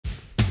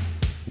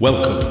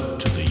Welcome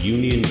to the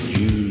Union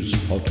Dues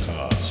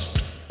podcast.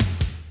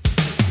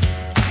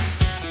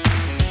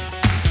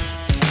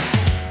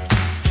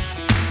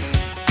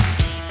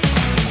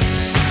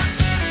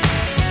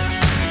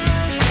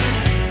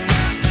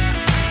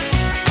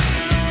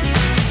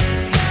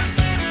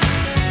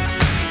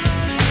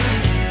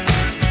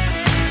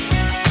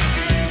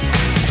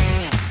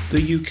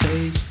 The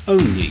UK's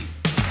only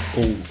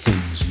all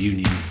things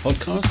union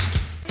podcast,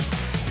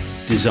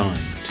 designed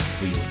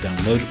for your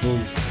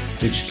downloadable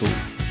digital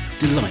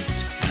delight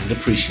and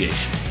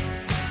appreciation.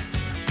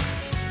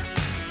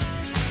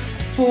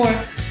 For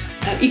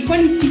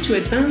equality to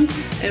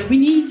advance, we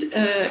need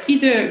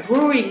either a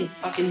growing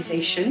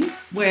organization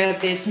where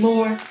there's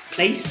more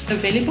place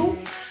available,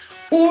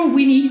 or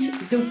we need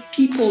the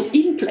people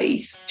in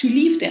place to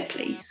leave their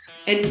place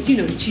and,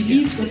 to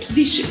leave their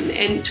position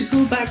and to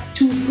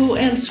go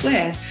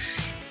elsewhere.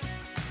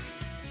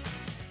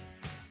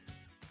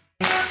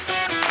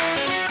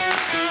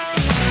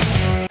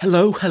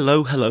 Hello,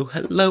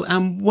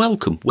 and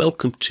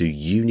welcome to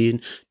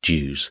Union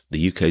Dues,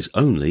 the UK's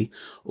only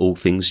all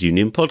things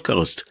union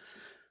podcast.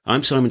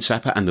 I'm Simon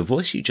Sapper, and the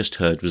voice you just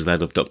heard was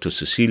that of Dr.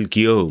 Cécile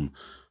Guillaume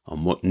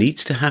on what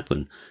needs to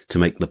happen to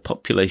make the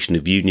population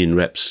of union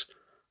reps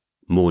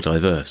more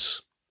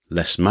diverse,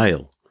 less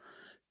male.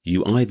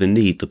 You either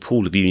need the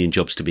pool of union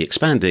jobs to be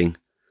expanding,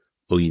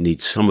 or you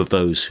need some of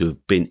those who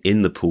have been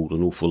in the pool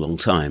an awful long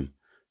time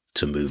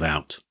to move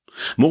out.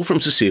 More from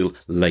Cécile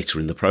later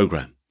in the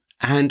programme.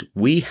 And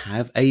we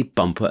have a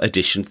bumper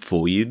edition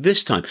for you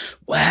this time.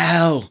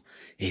 Well,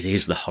 it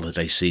is the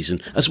holiday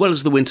season as well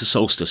as the winter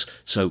solstice,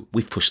 so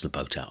we've pushed the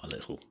boat out a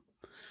little.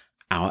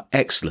 Our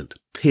excellent,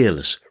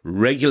 peerless,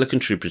 regular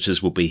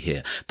contributors will be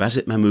here.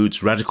 Bazit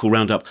Mahmood's Radical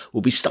Roundup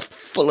will be stuffed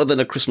fuller than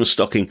a Christmas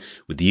stocking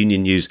with the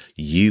union news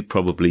you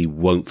probably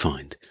won't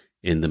find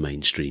in the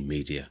mainstream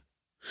media.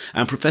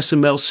 And Professor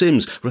Mel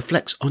Sims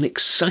reflects on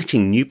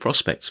exciting new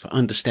prospects for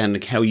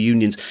understanding how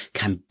unions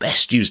can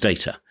best use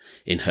data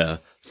in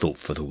her Thought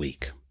for the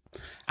Week.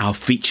 Our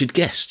featured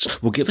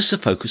guests will give us a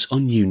focus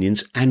on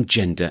unions and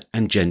gender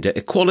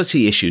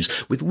equality issues,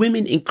 with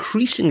women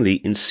increasingly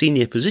in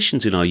senior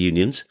positions in our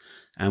unions,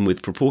 and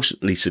with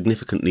proportionately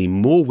significantly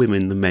more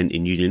women than men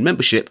in union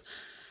membership.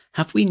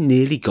 Have we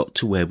nearly got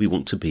to where we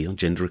want to be on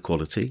gender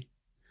equality?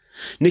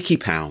 Nikki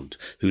Pound,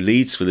 who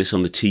leads for this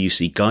on the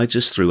TUC, guides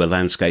us through a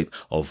landscape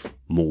of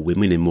more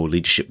women in more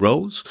leadership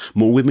roles,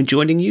 more women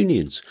joining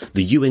unions,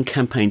 the UN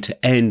campaign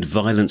to end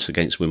violence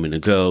against women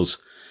and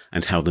girls,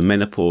 and how the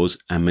menopause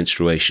and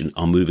menstruation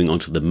are moving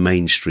onto the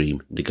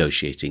mainstream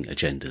negotiating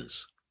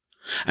agendas.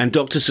 And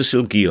Dr.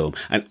 Cécile Guillaume,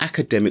 an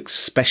academic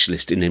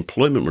specialist in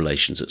employment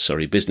relations at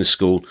Surrey Business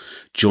School,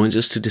 joins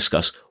us to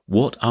discuss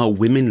what our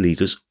women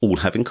leaders all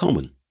have in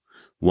common,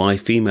 why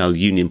female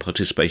union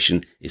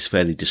participation is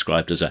fairly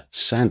described as a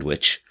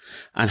sandwich,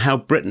 and how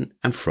Britain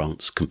and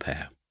France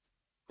compare.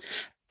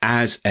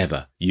 As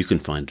ever, you can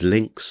find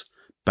links,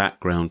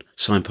 background,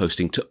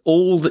 signposting to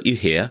all that you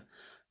hear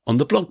on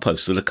the blog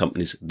post that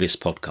accompanies this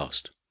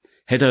podcast.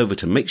 Head over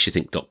to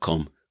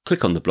makesyouthink.com,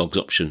 click on the blogs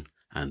option,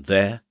 and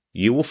there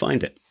you will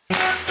find it.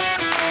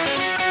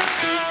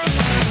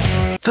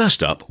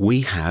 First up,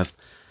 we have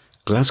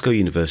Glasgow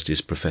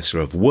University's Professor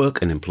of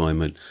Work and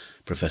Employment,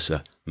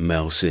 Professor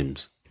Mel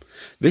Sims.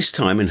 This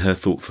time in her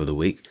Thought for the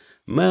Week,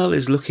 Mel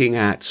is looking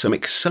at some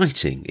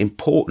exciting,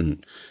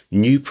 important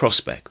new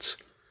prospects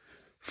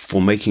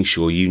for making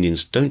sure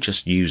unions don't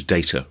just use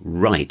data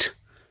right,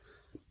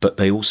 but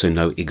they also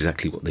know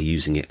exactly what they're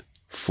using it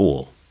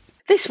for.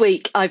 This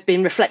week, I've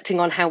been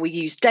reflecting on how we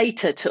use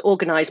data to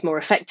organise more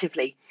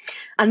effectively.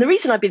 And the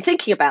reason I've been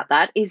thinking about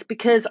that is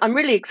because I'm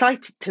really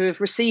excited to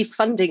have received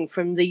funding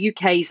from the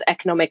UK's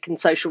Economic and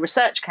Social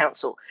Research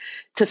Council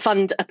to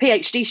fund a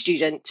PhD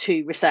student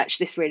to research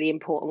this really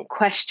important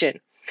question.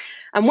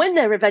 And when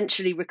they're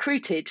eventually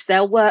recruited,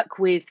 they'll work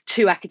with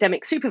 2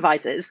 academic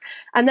supervisors,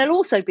 and they'll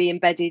also be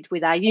embedded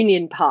with our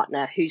union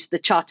partner, who's the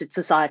Chartered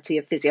Society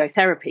of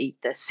Physiotherapy,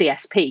 the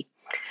CSP.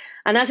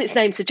 And as its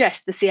name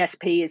suggests, the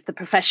CSP is the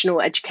professional,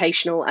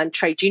 educational and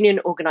trade union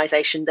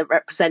organisation that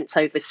represents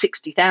over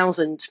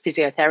 60,000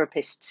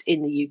 physiotherapists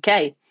in the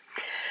UK.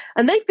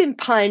 And they've been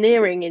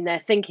pioneering in their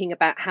thinking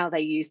about how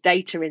they use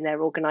data in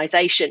their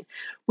organisation,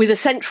 with a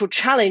central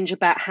challenge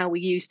about how we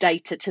use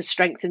data to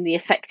strengthen the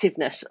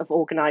effectiveness of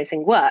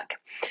organising work.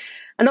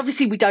 And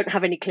obviously, we don't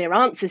have any clear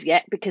answers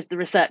yet because the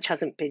research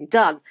hasn't been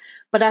done.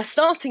 But our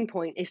starting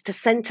point is to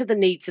centre the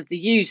needs of the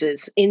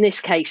users, in this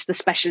case, the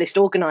specialist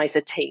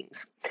organiser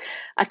teams.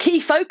 A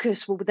key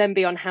focus will then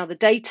be on how the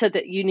data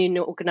that union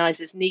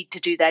organisers need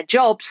to do their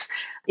jobs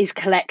is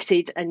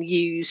collected and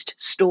used,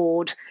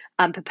 stored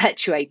and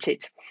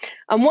perpetuated.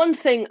 And one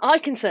thing I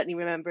can certainly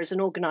remember as an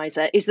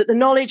organiser is that the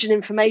knowledge and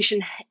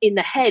information in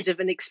the head of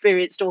an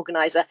experienced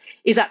organiser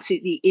is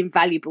absolutely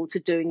invaluable to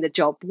doing the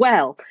job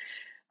well.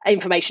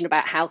 information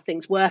about how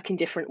things work in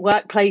different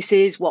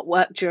workplaces, what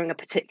worked during a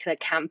particular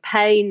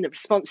campaign, the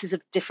responses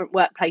of different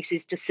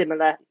workplaces to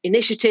similar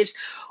initiatives.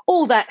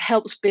 All that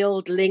helps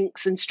build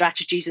links and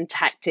strategies and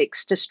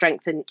tactics to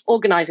strengthen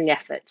organising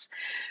efforts.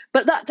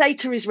 But that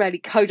data is rarely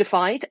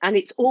codified, and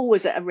it's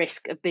always at a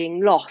risk of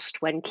being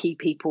lost when key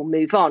people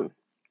move on.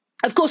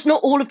 Of course,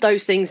 not all of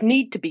those things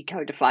need to be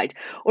codified,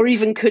 or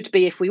even could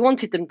be if we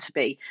wanted them to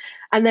be.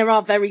 And there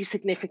are very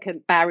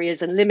significant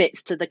barriers and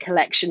limits to the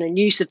collection and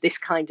use of this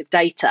kind of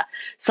data,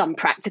 some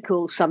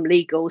practical, some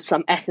legal,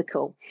 some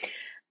ethical.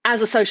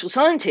 As a social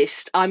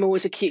scientist, I'm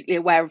always acutely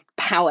aware of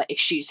power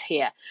issues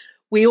here.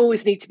 We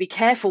always need to be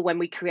careful when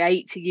we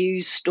create,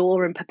 use,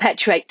 store and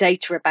perpetuate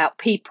data about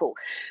people.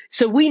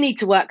 So we need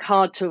to work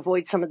hard to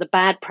avoid some of the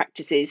bad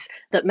practices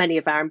that many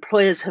of our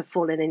employers have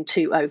fallen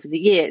into over the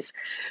years.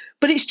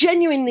 But it's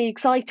genuinely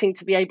exciting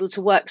to be able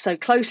to work so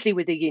closely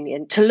with the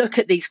union, to look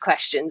at these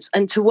questions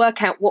and to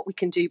work out what we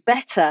can do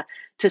better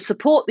to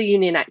support the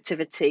union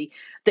activity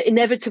that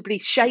inevitably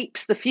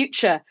shapes the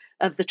future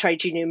of the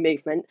trade union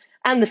movement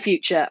and the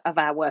future of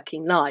our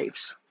working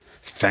lives.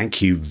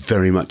 Thank you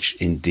very much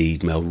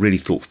indeed, Mel. Really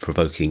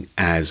thought-provoking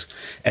as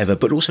ever,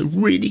 but also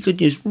really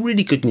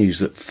good news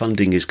that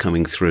funding is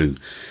coming through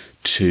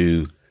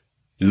to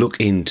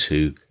look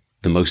into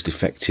the most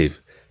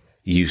effective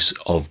use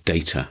of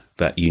data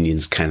that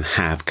unions can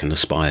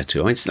aspire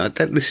to. I mean,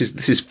 this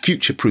is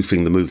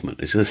future-proofing the movement.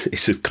 It's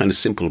as kind of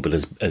simple, but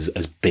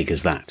as big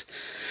as that.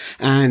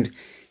 And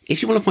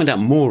if you want to find out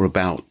more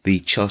about the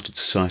Chartered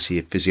Society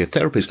of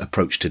Physiotherapists'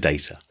 approach to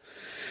data,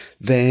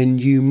 then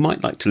you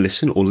might like to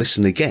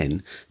listen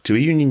again to a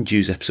Union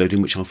Dues episode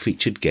in which our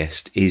featured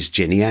guest is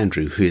Jenny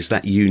Andrew, who is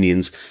that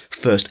union's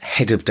first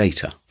head of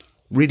data.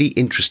 Really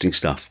interesting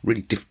stuff,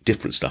 really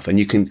different stuff. And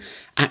you can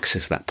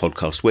access that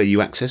podcast where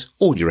you access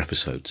all your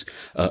episodes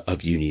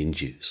of Union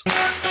Dues.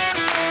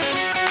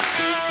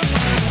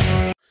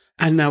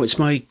 And now it's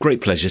my great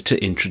pleasure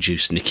to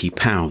introduce Nikki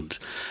Pound.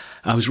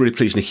 I was really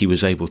pleased Nikki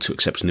was able to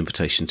accept an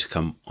invitation to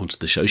come onto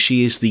the show.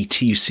 She is the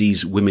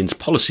TUC's Women's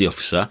Policy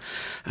Officer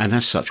and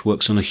as such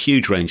works on a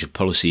huge range of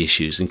policy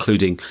issues,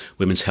 including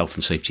women's health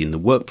and safety in the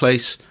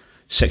workplace,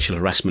 sexual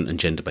harassment and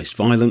gender-based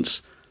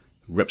violence,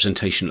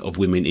 representation of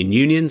women in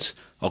unions,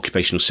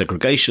 occupational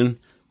segregation,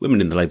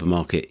 women in the labour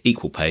market,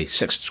 equal pay,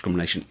 sex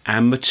discrimination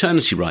and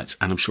maternity rights,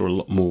 and I'm sure a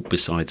lot more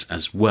besides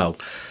as well.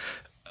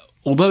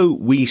 Although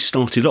we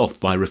started off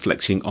by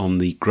reflecting on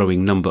the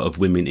growing number of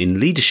women in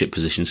leadership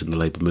positions in the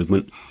labour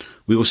movement,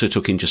 we also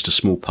took in just a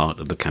small part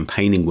of the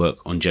campaigning work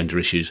on gender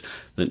issues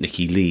that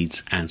Nikki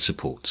leads and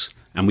supports.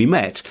 And we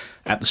met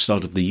at the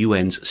start of the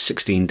UN's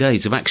 16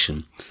 Days of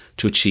Action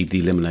to achieve the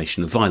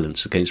elimination of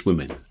violence against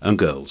women and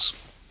girls.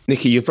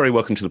 Nikki, you're very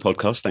welcome to the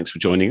podcast. Thanks for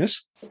joining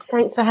us.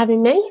 Thanks for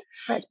having me.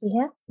 Great to be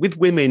here. With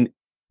women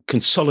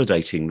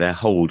consolidating their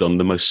hold on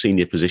the most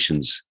senior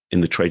positions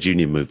in the trade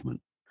union movement,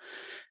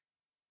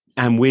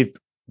 and with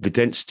the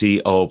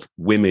density of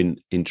women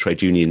in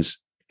trade unions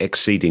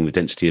exceeding the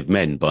density of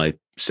men by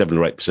 7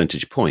 or 8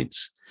 percentage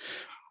points,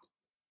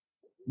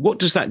 what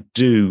does that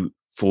do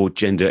for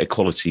gender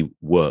equality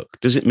work?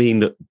 Does it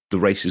mean that the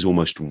race is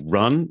almost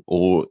run,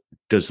 or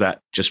does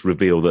that just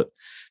reveal that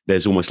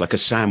there's almost like a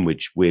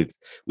sandwich with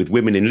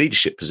women in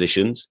leadership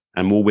positions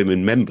and more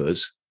women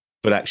members,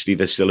 but actually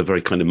there's still a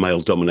very kind of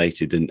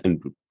male-dominated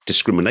and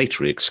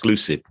discriminatory,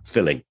 exclusive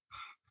filling?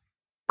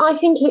 I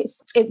think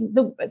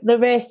the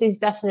race is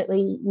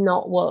definitely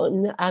not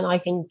won, and I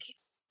think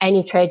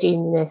any trade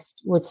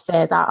unionist would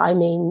say that. I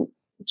mean,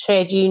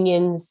 trade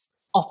unions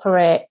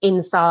operate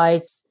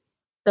inside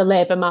the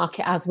labour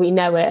market as we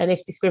know it, and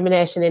if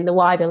discrimination in the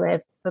wider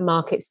labour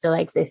market still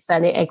exists,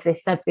 then it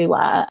exists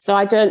everywhere. So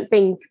I don't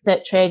think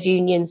that trade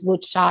unions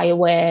would shy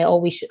away,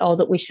 or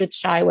that we should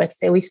shy away to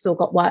say we've still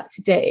got work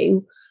to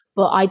do.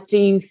 But I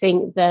do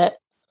think that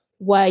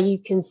where you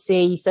can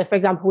see, so for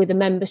example, with the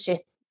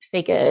membership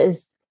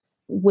figures,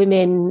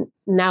 women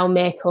now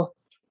make up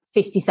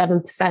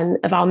 57%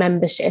 of our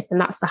membership,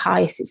 and that's the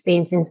highest it's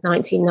been since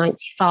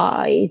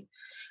 1995.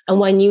 And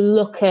when you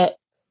look at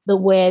the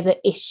way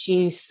that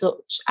issues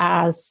such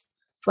as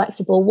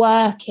flexible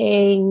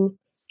working,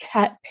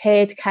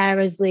 paid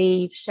carers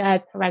leave,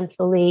 shared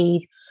parental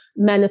leave,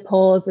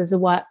 menopause as a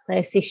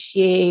workplace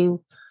issue,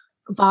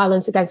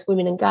 violence against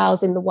women and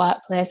girls in the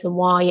workplace and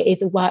why it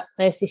is a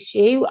workplace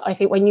issue, I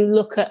think when you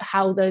look at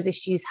how those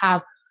issues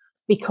have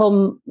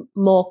become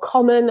more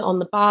common on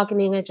the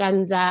bargaining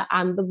agenda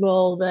and the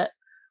role that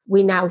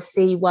we now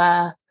see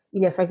where,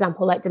 you know, for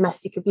example, like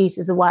domestic abuse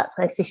is a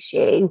workplace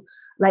issue,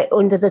 like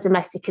under the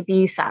Domestic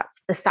Abuse Act,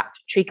 the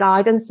statutory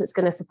guidance that's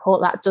going to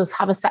support that does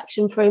have a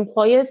section for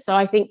employers. So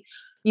I think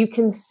you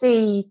can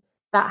see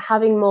that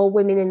having more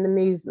women in the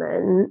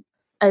movement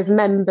as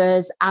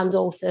members and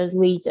also as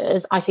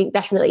leaders, I think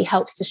definitely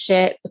helps to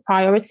shape the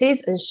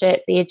priorities and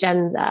shape the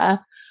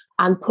agenda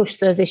and push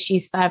those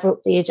issues further up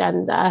the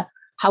agenda.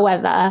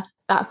 However,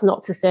 that's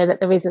not to say that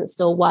there isn't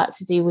still work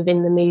to do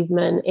within the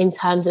movement in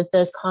terms of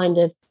those kind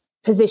of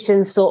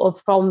positions sort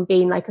of from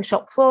being like a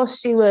shop floor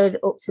steward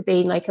up to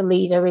being like a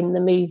leader in the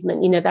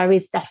movement. There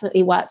is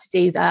definitely work to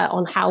do there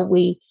on how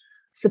we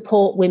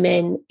support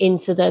women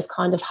into those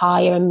kind of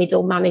higher and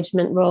middle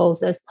management roles,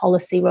 those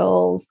policy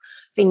roles,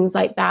 things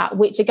like that,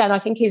 which again, I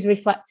think is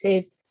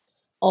reflective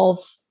of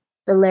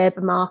the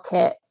labour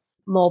market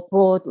more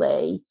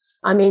broadly.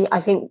 I mean, I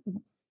think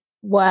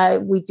where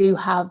we do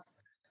have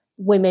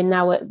women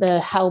now at the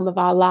helm of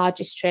our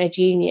largest trade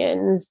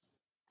unions,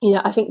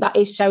 I think that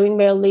is showing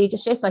real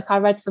leadership. Like I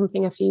read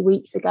something a few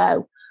weeks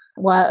ago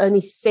where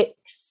only 6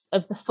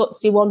 of the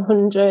FTSE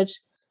 100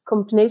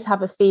 companies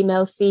have a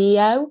female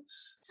CEO.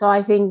 So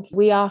I think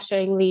we are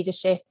showing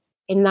leadership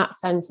in that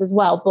sense as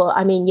well. But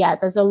I mean, yeah,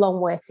 there's a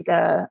long way to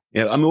go.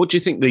 Yeah, I mean, what do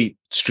you think the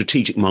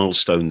strategic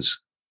milestones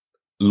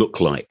look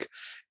like,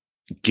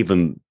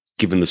 given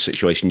the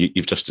situation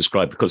you've just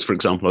described? Because, for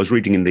example, I was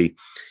reading in the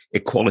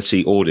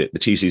equality audit, the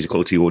TUC's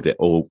equality audit,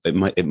 or it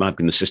might have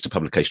been the sister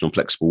publication on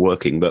flexible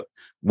working, that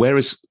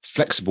whereas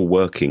flexible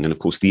working and, of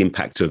course, the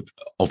impact of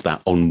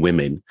that on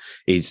women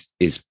is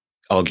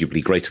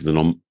arguably greater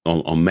than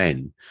on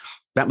men,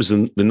 that was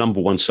the number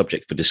one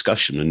subject for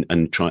discussion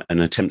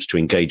and attempts to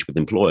engage with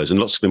employers. And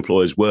lots of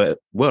employers were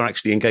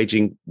actually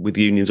engaging with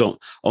unions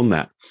on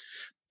that.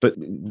 But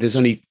there's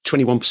only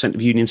 21%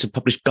 of unions have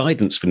published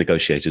guidance for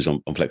negotiators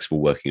on flexible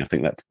working. I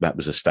think that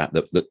was a stat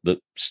that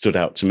stood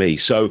out to me.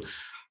 So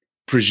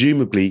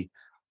presumably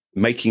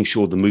making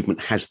sure the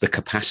movement has the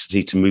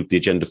capacity to move the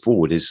agenda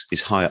forward is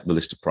high up the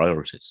list of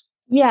priorities.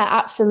 Yeah,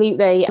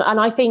 absolutely. And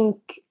I think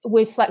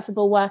with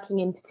flexible working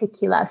in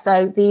particular,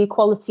 so the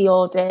equality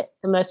audit,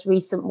 the most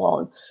recent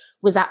one,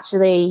 was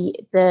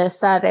actually, the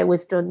survey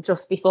was done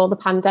just before the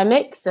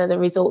pandemic. So the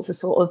results are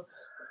sort of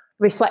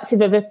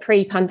reflective of a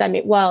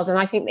pre-pandemic world. And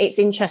I think it's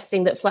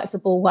interesting that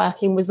flexible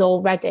working was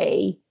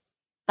already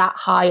that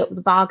high up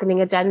the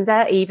bargaining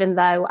agenda, even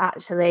though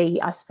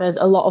actually, I suppose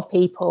a lot of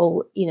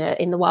people,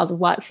 in the world of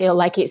work feel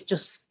like it's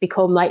just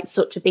become like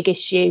such a big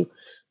issue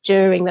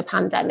during the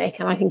pandemic.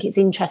 And I think it's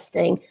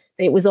interesting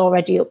that it was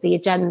already up the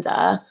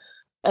agenda.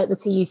 At the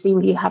TUC,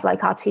 we have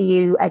like our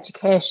TU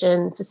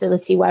education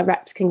facility where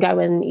reps can go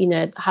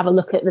and, have a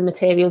look at the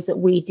materials that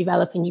we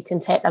develop, and you can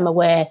take them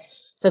away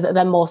so that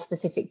they're more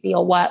specific for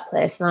your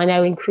workplace. And I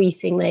know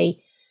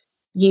increasingly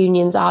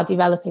unions are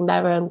developing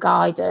their own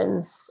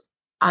guidance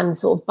and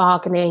sort of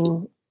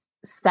bargaining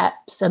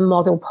steps and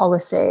model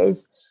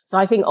policies. So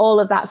I think all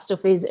of that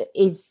stuff is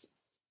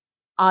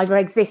either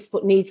exists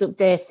but needs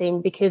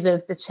updating because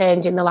of the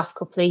change in the last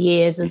couple of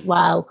years as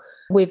well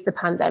with the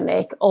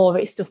pandemic, or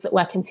it's stuff that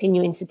we're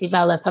continuing to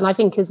develop. And I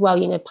think as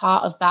well,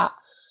 part of that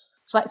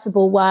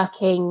flexible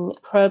working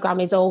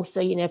programme is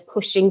also,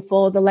 pushing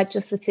for the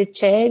legislative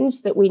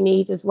change that we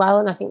need as well.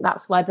 And I think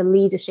that's where the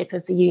leadership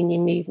of the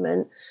union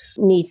movement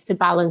needs to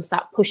balance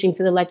that, pushing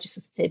for the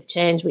legislative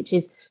change, which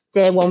is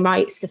day one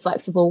rights to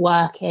flexible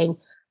working,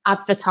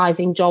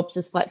 advertising jobs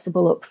as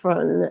flexible up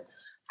front,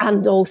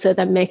 and also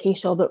then making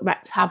sure that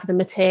reps have the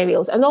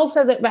materials, and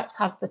also that reps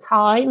have the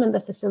time and the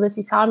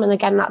facility time. And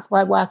again, that's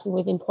where working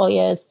with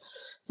employers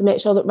to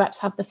make sure that reps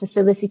have the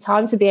facility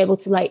time to be able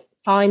to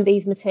find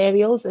these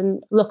materials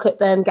and look at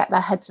them, get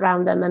their heads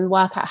around them, and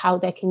work out how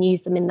they can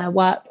use them in their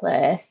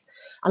workplace.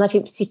 And I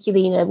think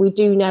particularly, we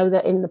do know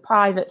that in the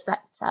private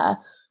sector,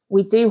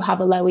 we do have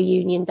a lower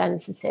union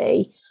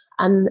density.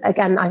 And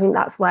again, I think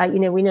that's where,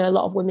 we know a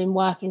lot of women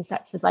work in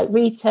sectors like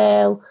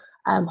retail,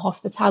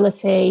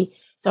 hospitality.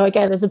 So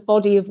again, there's a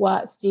body of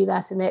work to do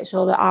there to make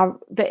sure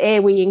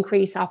that we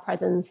increase our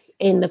presence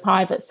in the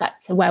private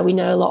sector where we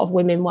know a lot of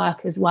women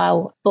work as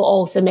well, but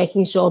also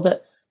making sure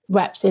that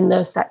reps in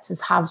those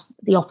sectors have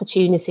the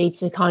opportunity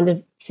to kind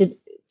of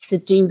to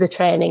do the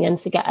training and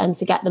to get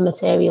the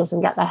materials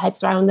and get their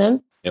heads around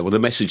them. Yeah, well, the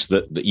message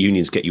that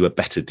unions get you a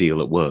better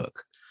deal at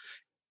work,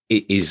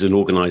 it is an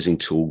organising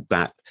tool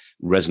that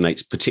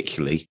resonates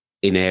particularly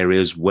in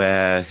areas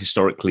where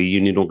historically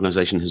union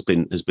organisation has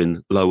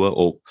been lower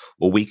or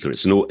weaker.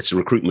 It's a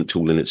recruitment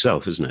tool in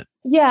itself, isn't it?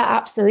 Yeah,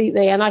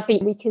 absolutely. And I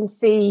think we can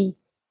see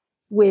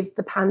with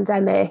the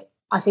pandemic,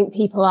 I think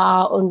people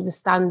are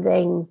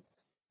understanding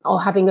or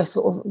having a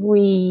sort of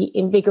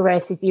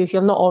reinvigorated view, if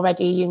you're not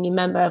already a union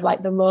member,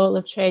 of the role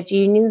of trade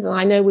unions. And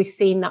I know we've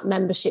seen that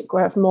membership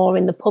growth more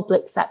in the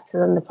public sector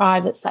than the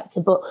private sector,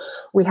 but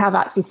we have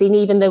actually seen,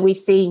 even though we've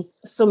seen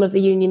some of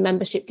the union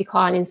membership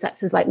decline in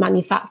sectors like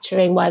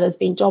manufacturing, where there's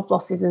been job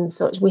losses and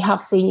such, we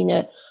have seen,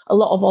 a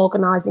lot of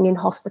organising in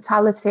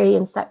hospitality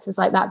and sectors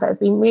like that have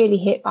been really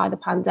hit by the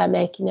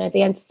pandemic,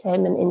 the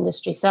entertainment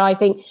industry. So I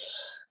think,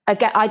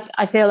 again,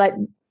 I feel like,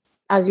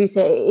 as you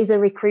say, it is a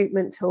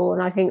recruitment tool.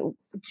 And I think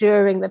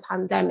during the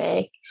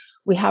pandemic,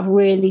 we have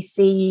really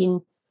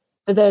seen,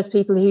 for those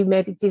people who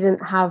maybe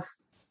didn't have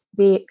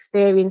the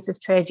experience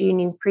of trade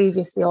unions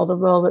previously or the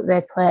role that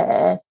they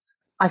play,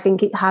 I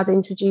think it has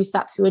introduced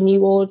that to a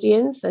new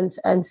audience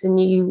and to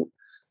new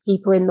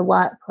people in the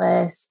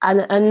workplace,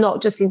 and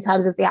not just in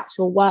terms of the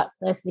actual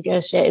workplace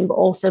negotiating, but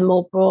also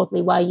more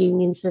broadly where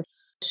unions have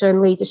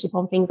shown leadership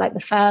on things like the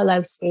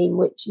furlough scheme,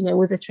 which,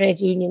 was a trade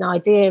union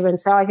idea. And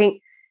so I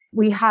think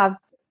we have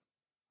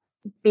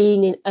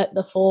been at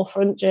the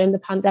forefront during the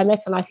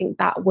pandemic. And I think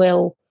that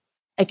will,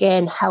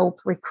 again,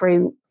 help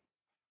recruit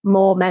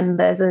more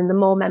members. And the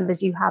more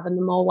members you have and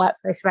the more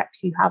workplace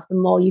reps you have, the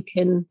more you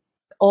can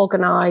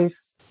organise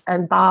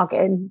and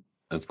bargain.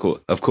 Of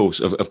course.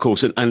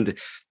 And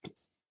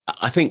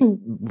I think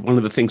one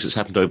of the things that's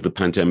happened over the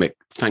pandemic,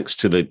 thanks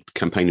to the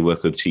campaigning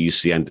work of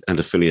TUC and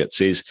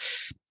affiliates, is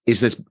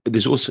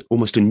there's also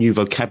almost a new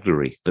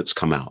vocabulary that's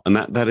come out. And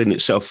that in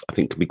itself, I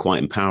think, can be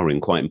quite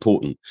empowering, quite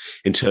important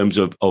in terms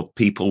of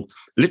people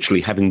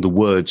literally having the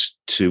words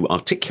to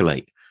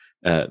articulate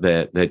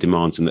their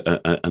demands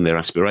and their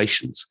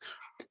aspirations.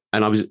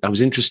 And I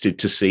was interested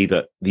to see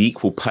that the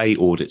equal pay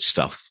audit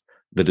stuff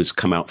that has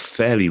come out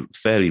fairly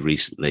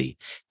recently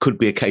could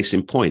be a case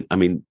in point. I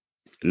mean,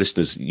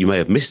 listeners, you may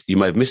have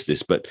missed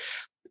this, but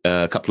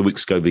a couple of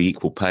weeks ago, the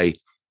equal pay,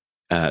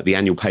 the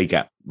annual pay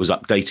gap was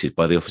updated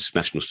by the Office of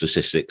National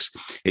Statistics.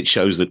 It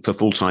shows that for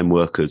full-time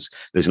workers,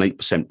 there's an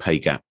 8% pay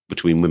gap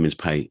between women's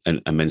pay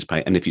and men's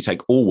pay. And if you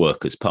take all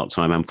workers,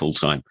 part-time and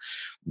full-time,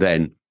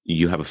 then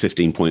you have a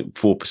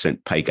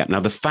 15.4% pay gap. Now,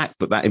 the fact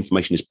that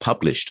information is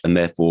published and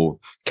therefore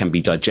can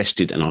be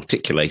digested and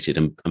articulated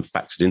and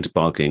factored into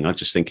bargaining, I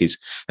just think has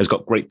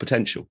got great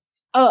potential.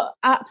 Oh,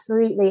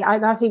 absolutely.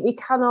 I think we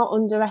cannot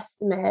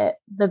underestimate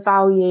the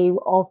value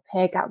of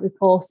pay gap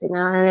reporting.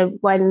 And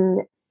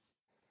when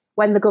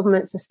the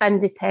government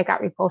suspended pay gap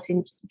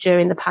reporting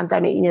during the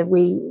pandemic,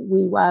 we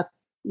were,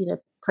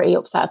 pretty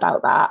upset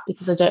about that,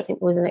 because I don't think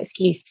there was an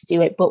excuse to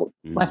do it. But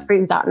we're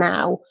through that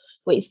now.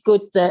 But it's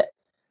good that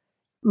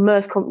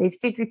most companies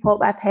did report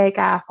their pay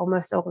gap, or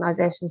most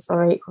organisations,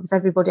 it covers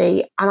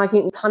everybody. And I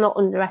think we cannot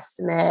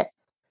underestimate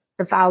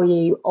the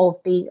value of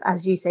being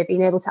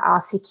able to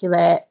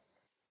articulate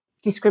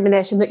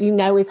discrimination that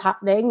is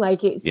happening.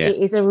 It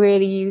is a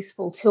really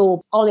useful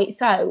tool. On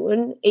its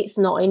own, it's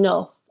not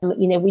enough.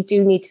 We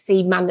do need to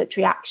see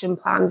mandatory action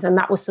plans, and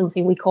that was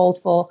something we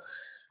called for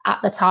at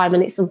the time,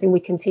 and it's something we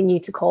continue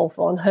to call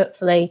for. And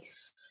hopefully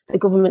the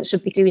government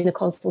should be doing a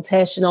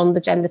consultation on the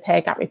gender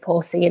pay gap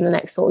reporting in the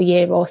next sort of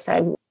year or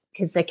so,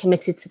 because they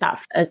committed to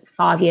that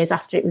 5 years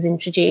after it was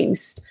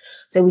introduced.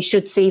 So we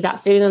should see that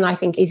soon. And I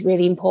think it's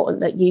really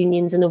important that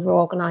unions and other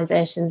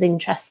organisations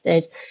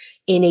interested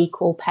in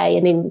equal pay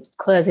and in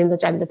closing the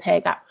gender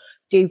pay gap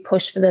do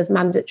push for those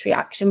mandatory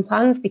action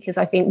plans, because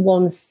I think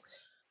once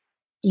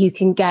you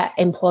can get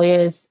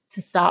employers to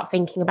start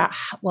thinking about,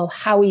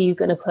 how are you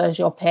going to close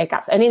your pay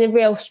gaps? And in a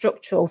real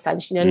structural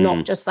sense,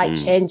 not just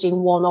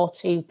changing one or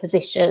two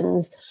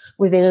positions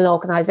within an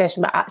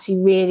organisation, but actually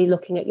really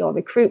looking at your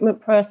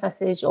recruitment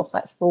processes, your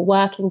flexible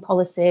working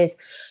policies,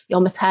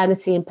 your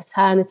maternity and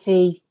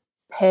paternity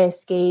pay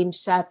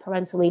schemes, shared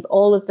parental leave,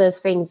 all of those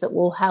things that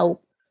will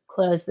help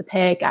close the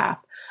pay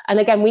gap. And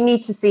again, we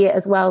need to see it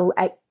as well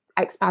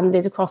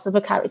expanded across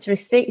other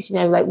characteristics.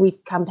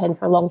 We've campaigned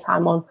for a long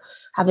time on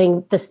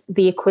having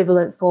the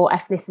equivalent for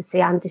ethnicity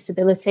and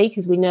disability,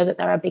 because we know that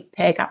there are big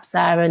pay gaps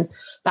there and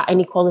that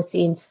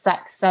inequality in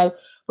sex. So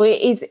but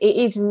it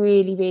is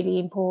really, really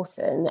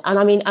important. And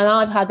I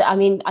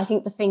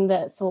think the thing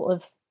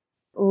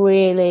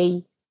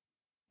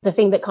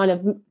that kind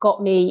of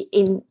got me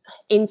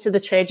into the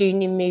trade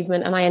union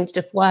movement, and I ended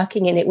up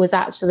working in it, was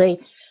actually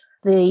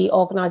the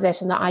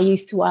organisation that I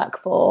used to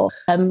work for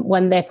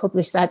when they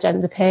published their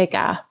gender pay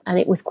gap, and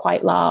it was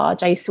quite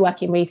large. I used to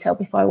work in retail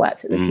before I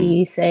worked at the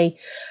TUC,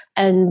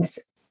 and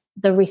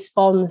the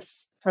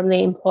response from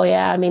the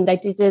employer, they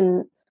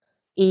didn't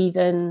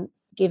even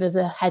give us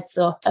a heads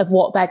up of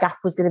what their gap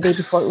was going to be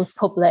before it was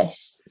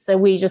published. So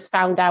we just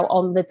found out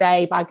on the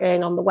day by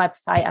going on the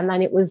website, and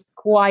then it was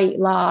quite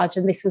large.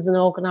 And this was an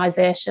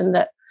organisation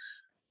that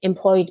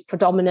employed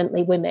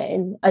predominantly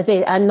women,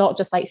 and not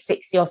just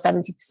 60 or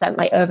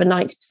 70%, over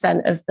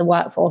 90% of the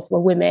workforce were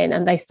women,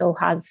 and they still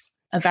had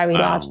a very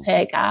large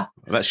pay gap.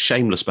 That's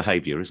shameless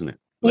behaviour, isn't it?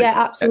 Yeah,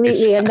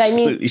 absolutely. And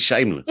absolutely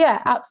shameless.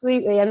 Yeah,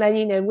 absolutely. And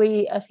then,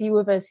 a few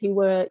of us who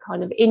were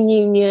kind of in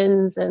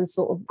unions and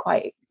sort of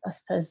quite, I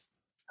suppose,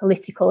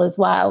 political as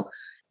well,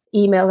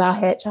 emailed our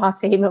HR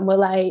team and were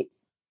like,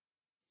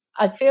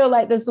 I feel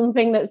like there's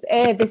something that's,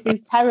 this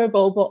is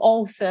terrible, but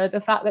also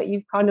the fact that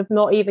you've kind of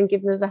not even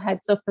given us a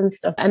heads up and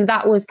stuff. And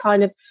that was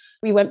kind of,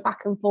 we went back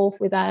and forth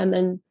with them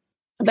and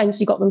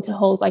eventually got them to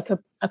hold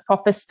a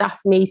proper staff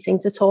meeting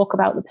to talk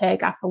about the pay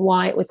gap and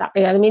why it was that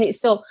big. It's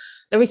still,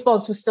 the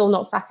response was still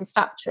not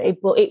satisfactory,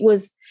 but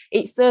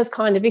it's those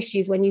kind of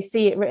issues when you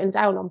see it written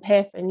down on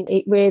paper, and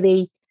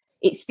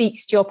it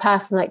speaks to your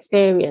personal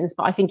experience,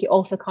 but I think it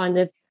also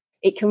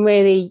it can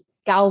really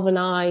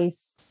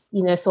galvanise,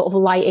 sort of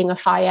lighting a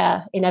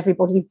fire in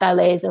everybody's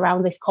bellies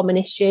around this common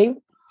issue.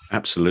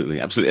 Absolutely.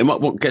 And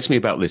what gets me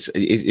about this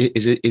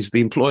is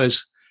the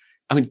employers.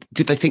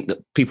 Did they think that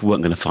people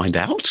weren't going to find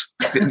out?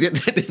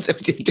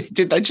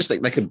 Did they just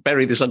think they could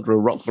bury this under a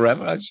rock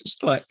forever? I was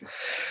just like,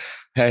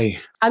 hey.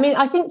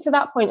 I think to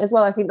that point as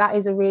well, I think that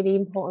is a really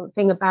important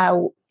thing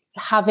about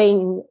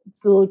having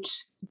good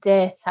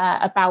data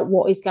about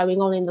what is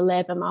going on in the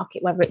labour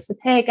market, whether it's the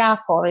pay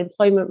gap or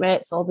employment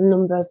rates or the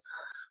number of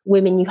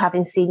women you have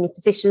in senior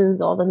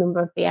positions or the number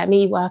of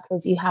BME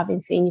workers you have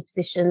in senior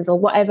positions or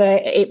whatever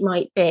it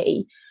might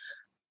be.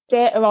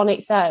 Data on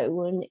its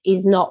own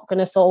is not going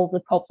to solve the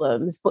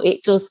problems, but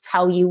it does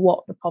tell you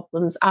what the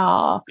problems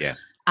are. Yeah.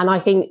 And I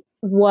think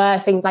where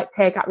things like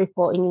pay gap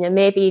reporting,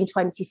 maybe in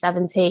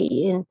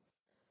 2017,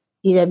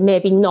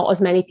 maybe not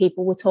as many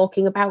people were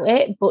talking about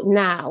it, but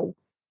now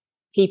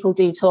people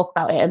do talk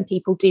about it, and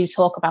people do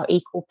talk about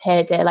Equal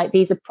Pay Day. Like,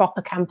 these are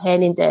proper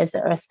campaigning days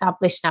that are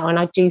established now, and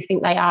I do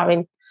think they are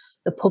in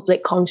the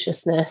public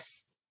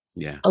consciousness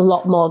a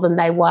lot more than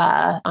they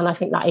were, and I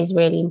think that is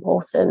really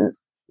important.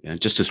 Yeah,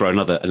 just to throw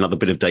another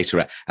bit of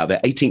data out there,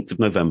 18th of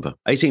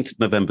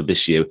November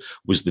this year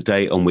was the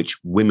day on which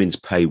women's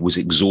pay was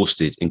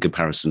exhausted in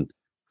comparison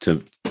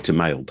to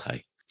male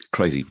pay.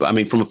 Crazy. But I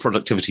mean, from a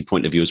productivity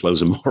point of view, as well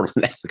as a moral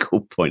and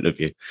ethical point of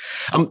view.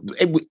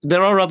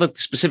 There are other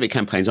specific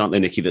campaigns, aren't there,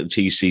 Nikki, that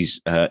the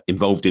TUC's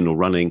involved in or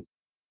running?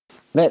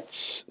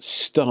 Let's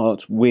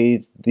start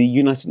with the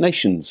United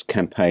Nations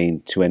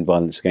campaign to end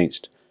violence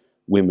against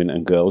women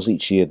and girls.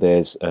 Each year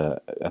there's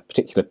a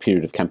particular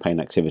period of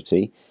campaign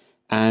activity.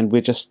 And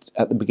we're just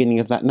at the beginning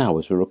of that now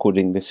as we're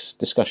recording this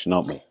discussion,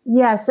 aren't we?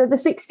 Yeah, so the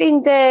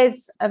 16 Days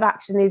of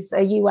Action is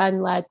a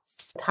UN-led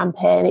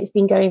campaign. It's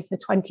been going for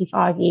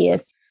 25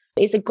 years.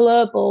 It's a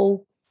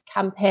global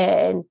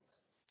campaign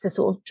to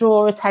sort of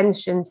draw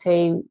attention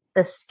to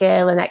the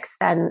scale and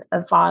extent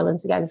of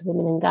violence against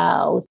women and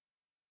girls,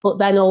 but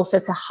then also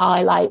to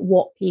highlight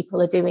what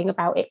people are doing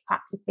about it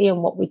practically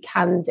and what we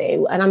can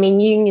do. And I mean,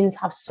 unions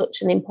have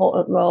such an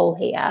important role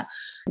here.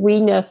 We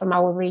know from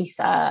our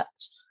research,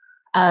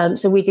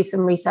 so we did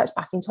some research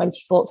back in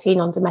 2014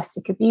 on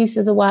domestic abuse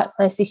as a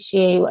workplace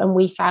issue, and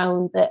we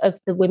found that of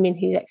the women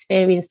who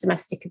experienced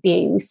domestic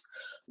abuse,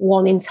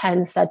 1 in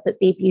 10 said that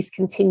the abuse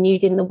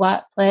continued in the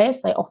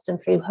workplace, like often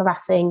through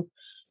harassing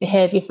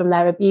behaviour from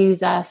their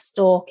abuser,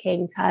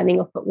 stalking, turning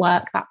up at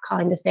work, that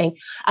kind of thing.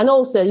 And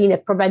also,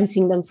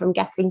 preventing them from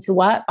getting to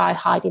work by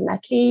hiding their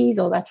keys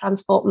or their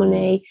transport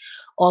money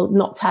or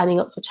not turning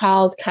up for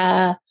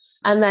childcare.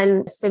 And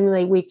then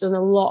similarly, we've done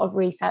a lot of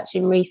research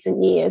in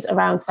recent years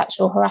around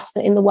sexual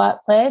harassment in the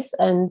workplace.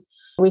 And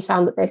we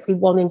found that basically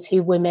 1 in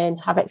 2 women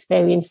have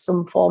experienced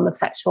some form of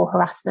sexual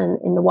harassment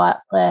in the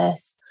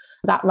workplace.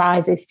 That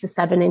rises to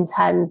 7 in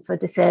 10 for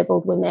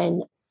disabled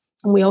women.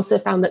 And we also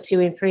found that 2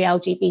 in 3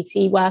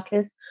 LGBT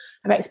workers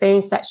have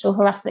experienced sexual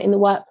harassment in the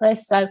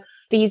workplace. So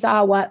these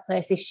are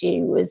workplace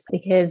issues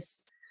because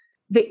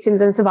victims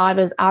and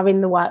survivors are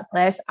in the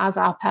workplace, as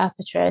are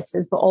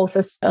perpetrators, but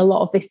also a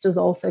lot of this does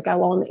also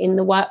go on in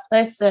the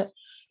workplace. So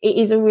it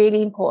is a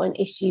really important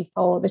issue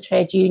for the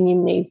trade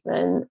union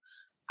movement.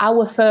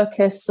 Our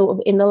focus sort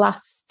of in the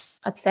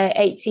last, I'd say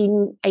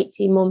 18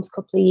 months,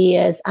 couple of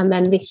years, and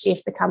then this year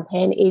for the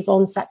campaign is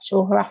on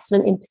sexual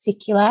harassment in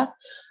particular.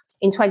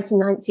 In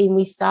 2019,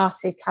 we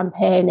started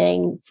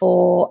campaigning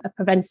for a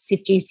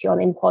preventative duty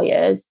on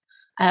employers,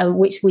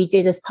 which we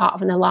did as part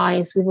of an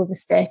alliance with other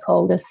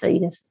stakeholders,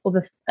 so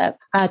other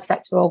preferred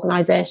sector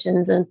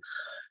organisations and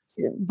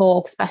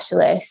Vogue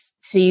specialists,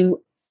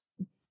 to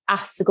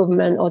ask the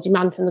government or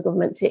demand from the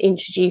government to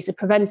introduce a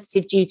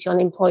preventative duty on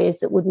employers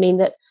that would mean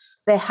that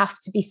they have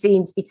to be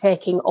seen to be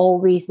taking all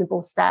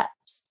reasonable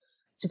steps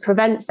to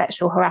prevent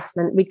sexual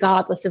harassment,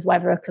 regardless of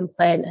whether a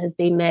complaint has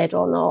been made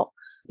or not.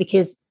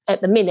 Because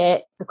at the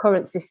minute, the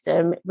current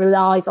system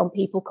relies on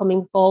people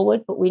coming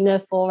forward, but we know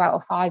 4 out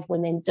of 5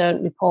 women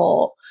don't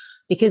report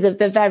because of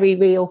the very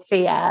real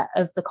fear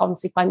of the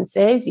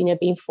consequences,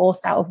 being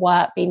forced out of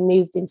work, being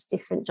moved into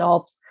different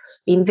jobs,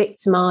 being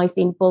victimised,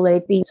 being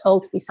bullied, being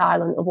told to be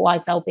silent,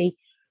 otherwise there'll be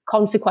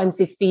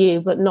consequences for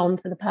you, but none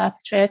for the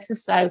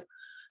perpetrators.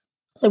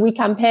 So we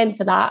campaigned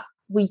for that.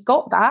 We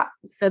got that.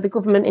 So the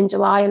government in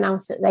July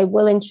announced that they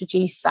will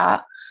introduce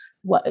that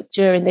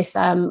during this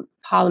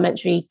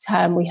parliamentary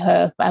term, we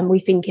hope, and we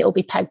think it'll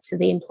be pegged to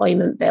the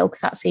employment bill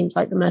because that seems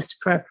like the most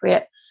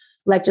appropriate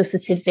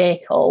legislative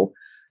vehicle.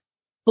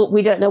 But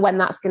we don't know when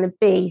that's going to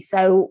be.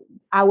 So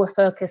our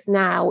focus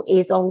now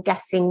is on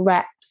getting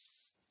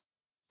reps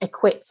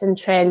equipped and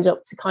trained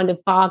up to kind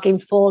of bargain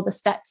for the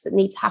steps that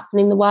need to happen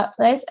in the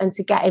workplace and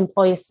to get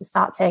employers to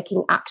start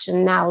taking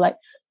action now. Like,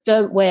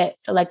 don't wait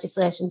for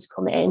legislation to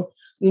come in.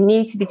 You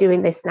need to be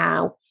doing this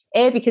now.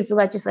 A, because the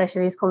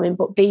legislation is coming,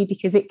 but B,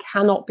 because it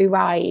cannot be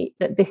right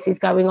that this is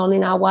going on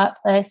in our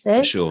workplaces.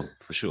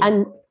 For sure.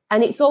 And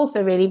it's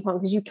also really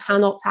important because you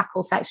cannot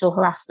tackle sexual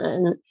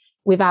harassment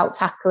without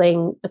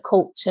tackling the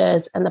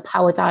cultures and the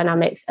power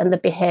dynamics and the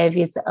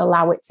behaviours that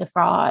allow it to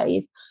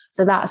thrive.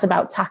 So that's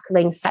about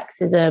tackling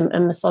sexism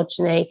and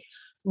misogyny,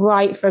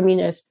 right from,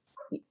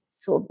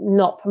 sort of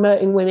not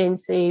promoting women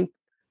to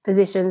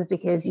positions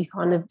because you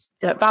kind of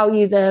don't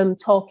value them,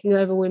 talking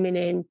over women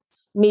in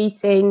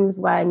meetings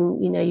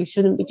when you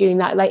shouldn't be doing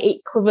that. Like,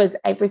 it covers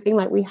everything.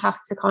 Like, we have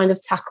to kind of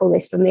tackle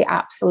this from the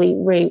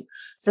absolute root.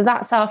 So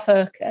that's our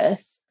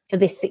focus for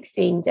this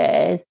 16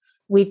 days.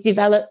 We've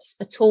developed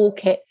a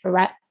toolkit for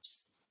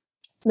reps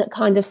that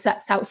kind of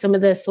sets out some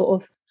of the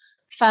sort of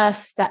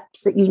first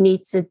steps that you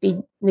need to be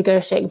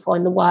negotiating for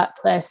in the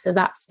workplace. So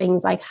that's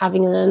things like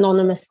having an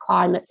anonymous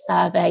climate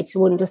survey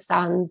to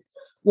understand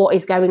what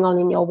is going on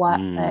in your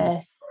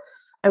workplace,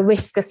 a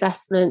risk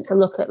assessment to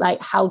look at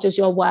like how does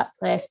your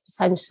workplace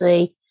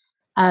potentially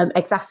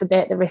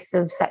exacerbate the risk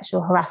of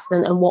sexual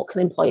harassment and what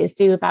can employers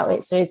do about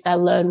it. So is there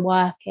lone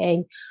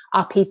working?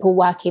 Are people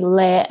working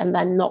late and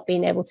then not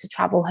being able to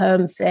travel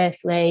home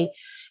safely?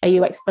 Are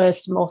you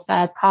exposed to more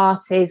third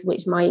parties,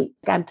 which might,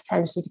 again,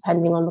 potentially,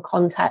 depending on the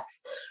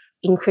context,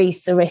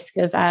 increase the risk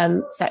of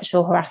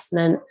sexual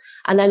harassment?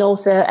 And then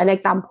also an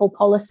example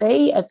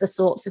policy of the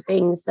sorts of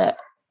things that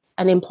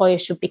an employer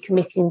should be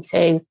committing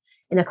to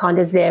in a kind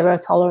of zero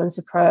tolerance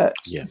approach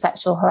to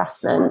sexual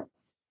harassment.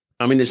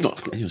 I mean, it's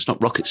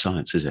not rocket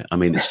science, is it? I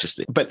mean,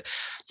 but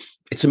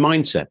it's a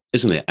mindset,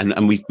 isn't it?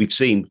 And we've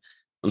seen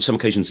on some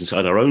occasions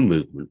inside our own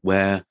movement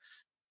where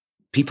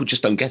people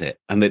just don't get it,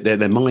 and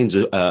their minds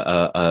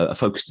are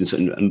focused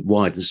and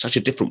wide in such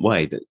a different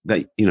way that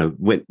they, you know,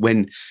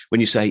 when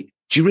you say,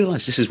 "Do you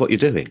realise this is what you're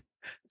doing?"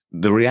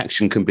 the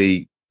reaction can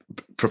be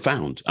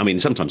profound. I mean,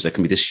 sometimes there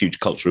can be this huge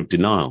culture of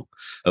denial,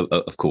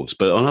 of course,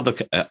 but on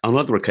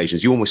other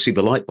occasions, you almost see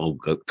the light bulb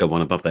go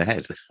on above their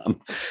head.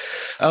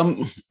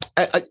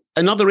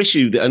 Another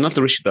issue that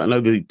I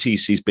know the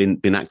TUC's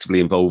been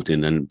actively involved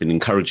in and been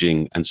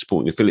encouraging and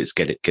supporting affiliates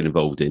get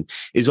involved in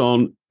is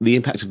on the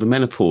impact of the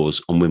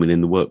menopause on women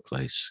in the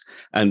workplace.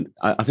 And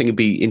I think it'd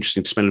be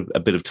interesting to spend a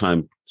bit of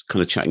time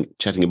kind of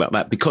chatting about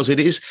that, because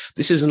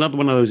this is another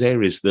one of those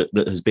areas that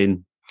has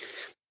been.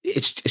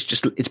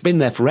 It's been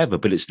there forever,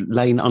 but it's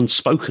lain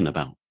unspoken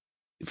about,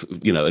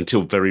 you know,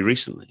 until very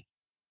recently.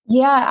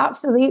 Yeah,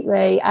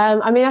 absolutely.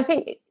 I mean, I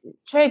think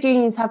trade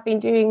unions have been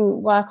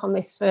doing work on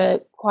this for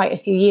quite a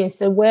few years.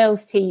 So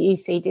Wales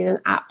TUC did an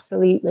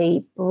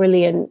absolutely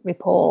brilliant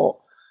report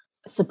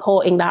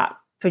supporting that,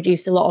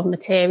 produced a lot of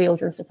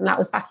materials and stuff, and that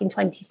was back in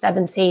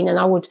 2017. And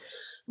I would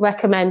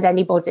recommend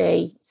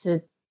anybody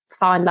to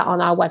find that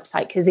on our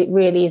website, because it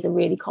really is a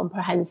really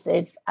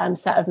comprehensive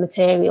set of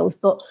materials.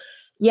 But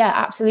yeah,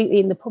 absolutely,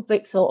 in the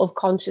public sort of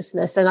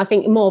consciousness, and I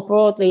think more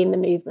broadly in the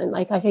movement,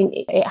 like I think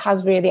it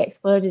has really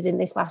exploded in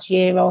this last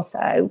year or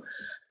so.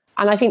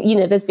 And I think, you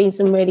know, there's been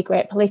some really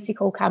great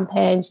political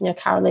campaigns. You know,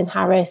 Caroline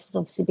Harris has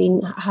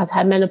obviously had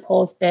her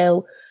menopause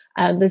bill.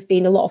 There's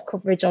been a lot of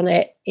coverage on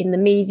it in the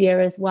media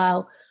as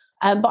well.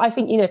 But I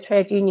think, you know,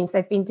 trade unions,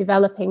 they've been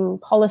developing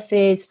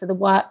policies for the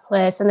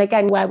workplace. And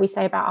again, where we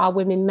say about our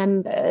women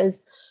members,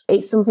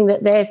 it's something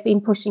that they've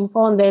been pushing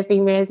for and they've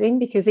been raising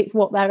because it's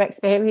what they're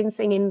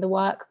experiencing in the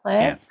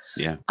workplace.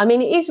 Yeah. I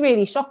mean, it is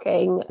really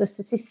shocking, the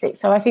statistics.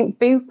 So I think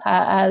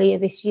Bupa earlier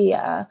this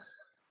year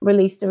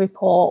released a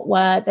report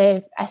where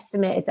they've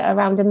estimated that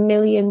around 1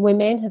 million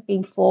women have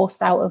been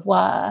forced out of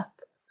work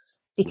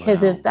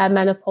because of their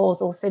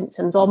menopausal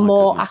symptoms, or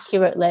more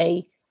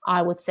accurately,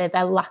 I would say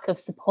their lack of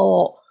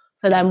support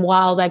for them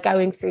while they're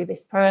going through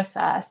this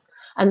process.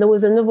 And there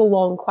was another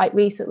one quite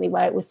recently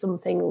where it was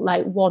something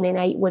like 1 in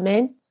 8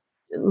 women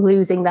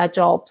losing their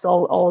jobs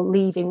or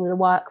leaving the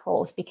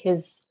workforce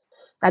because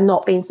they're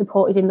not being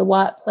supported in the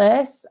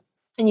workplace.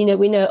 And, you know,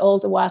 we know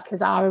older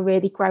workers are a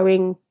really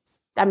growing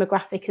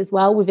demographic as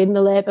well within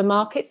the labour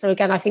market. So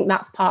again, I think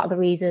that's part of the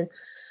reason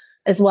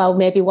as well,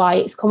 maybe why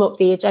it's come up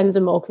the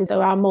agenda more, because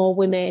there are more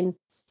women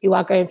who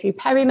are going through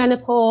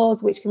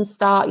perimenopause, which can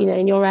start, you know,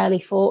 in your early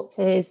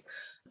 40s.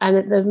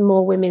 And there's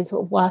more women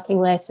sort of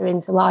working later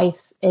into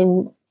life,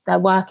 in their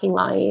working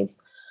lives.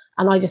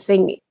 And I just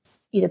think,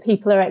 you know,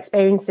 people are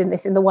experiencing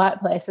this in the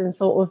workplace and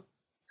sort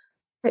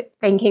of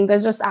thinking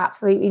there's just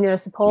absolutely no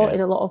support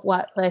in a lot of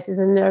workplaces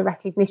and no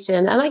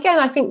recognition. And again,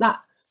 I think that,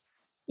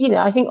 you know,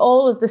 I think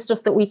all of the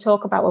stuff that we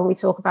talk about when we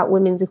talk about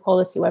women's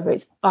equality, whether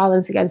it's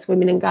violence against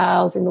women and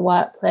girls in the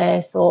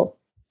workplace or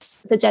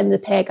the gender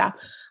pay gap,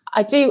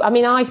 I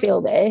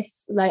feel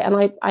this, like,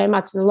 and I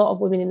imagine a lot of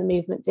women in the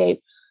movement do.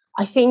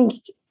 I think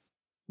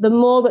the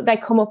more that they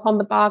come up on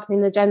the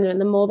bargaining agenda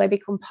and the more they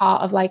become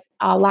part of like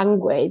our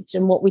language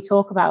and what we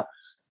talk about,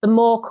 the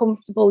more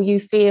comfortable you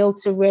feel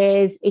to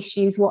raise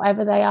issues,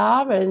 whatever they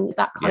are. And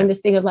that kind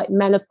of thing of like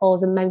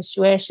menopause and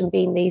menstruation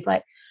being these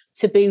like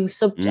taboo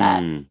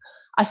subjects.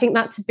 I think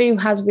that taboo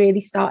has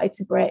really started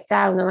to break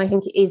down. And I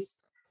think it is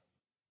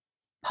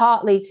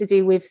partly to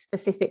do with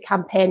specific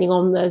campaigning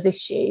on those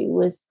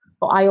issues.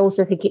 But I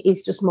also think it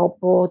is just more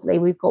broadly,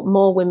 we've got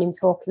more women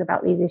talking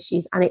about these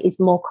issues and it is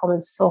more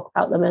common to talk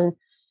about them. And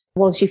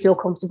once you feel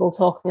comfortable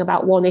talking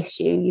about one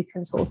issue, you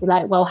can sort of be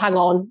like, well, hang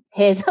on,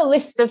 here's a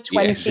list of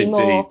 20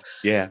 more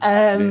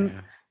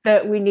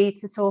that we need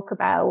to talk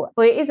about.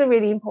 But it is a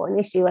really important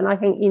issue. And I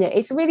think, you know,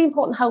 it's a really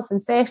important health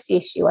and safety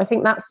issue. I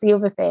think that's the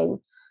other thing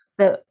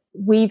that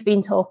we've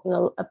been talking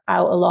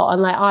about a lot.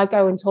 And like, I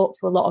go and talk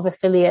to a lot of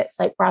affiliates,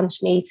 like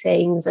branch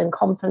meetings and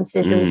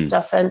conferences and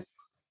stuff. And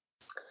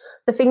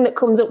the thing that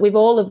comes up with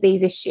all of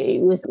these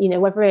issues, you know,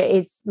 whether it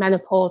is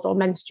menopause or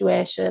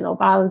menstruation or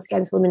violence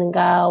against women and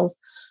girls,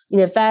 you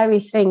know,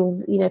 various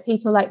things, you know,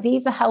 people are like,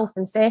 these are health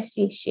and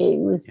safety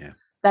issues.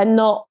 They're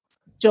not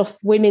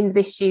just women's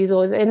issues,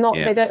 or they're not,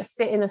 they don't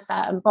sit in a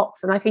certain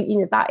box. And I think, you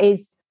know, that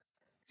is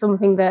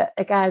something that,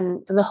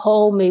 again, for the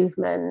whole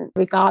movement,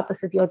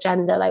 regardless of your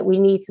gender, like we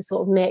need to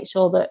sort of make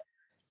sure that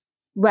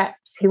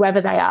reps,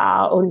 whoever they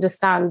are,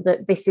 understand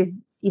that this is,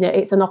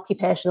 it's an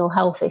occupational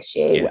health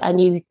issue, and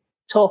you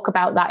talk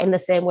about that in the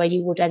same way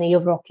you would any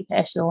other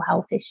occupational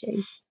health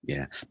issue.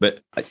 Yeah, but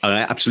I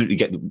absolutely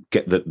get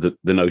the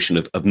notion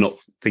of not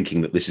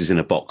thinking that this is in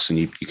a box and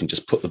you can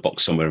just put the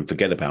box somewhere and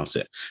forget about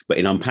it. But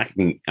in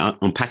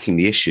unpacking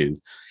the issue,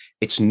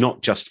 it's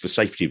not just for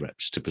safety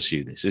reps to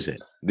pursue this, is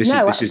it?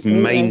 This is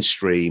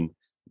mainstream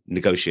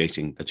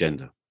negotiating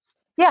agenda.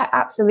 Yeah,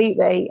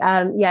 absolutely.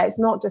 It's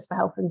not just for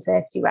health and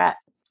safety reps.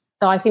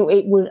 So I think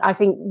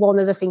one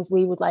of the things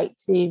we would like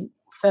to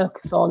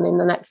focus on in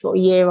the next sort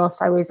of year or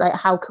so is like,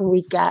 how can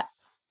we get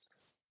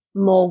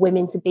more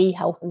women to be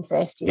health and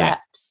safety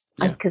reps?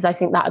 Because I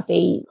think that would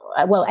be,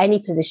 any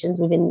positions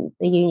within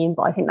the union,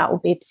 but I think that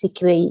would be a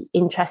particularly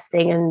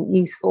interesting and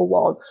useful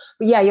one.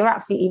 But yeah, you're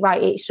absolutely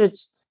right.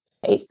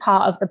 It's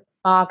part of the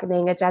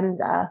bargaining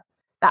agenda,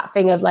 that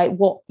thing of like,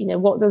 what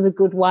does a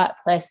good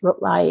workplace look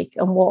like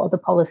and what are the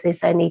policies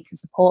they need to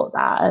support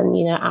that? And,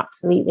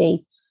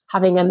 absolutely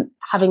having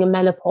a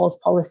menopause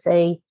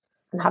policy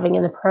and having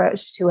an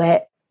approach to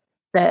it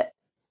that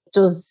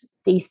does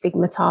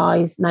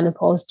destigmatize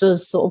menopause,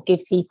 does sort of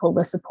give people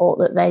the support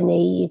that they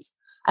need.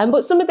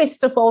 But some of this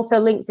stuff also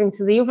links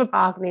into the other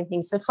bargaining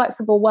things. So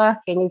flexible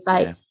working is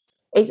like,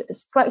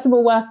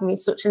 flexible working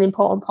is such an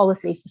important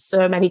policy for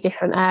so many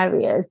different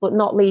areas, but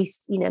not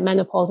least,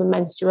 menopause and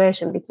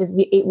menstruation, because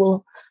it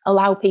will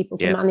allow people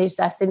to manage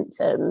their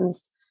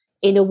symptoms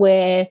in a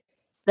way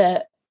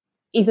that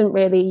isn't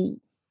really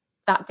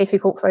that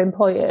difficult for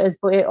employers,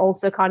 but it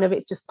also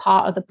it's just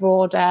part of the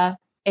broader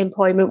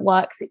employment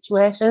work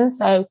situation.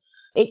 So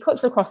it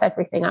cuts across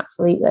everything,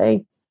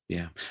 absolutely.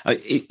 Yeah.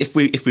 If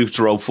we were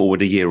to roll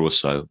forward a year or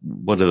so,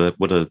 what are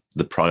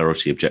the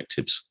priority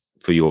objectives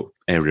for your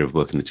area of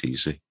work in the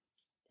TUC?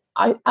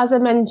 As I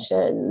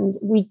mentioned,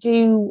 we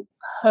do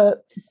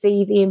hope to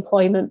see the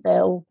employment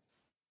bill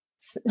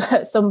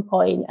at some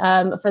point.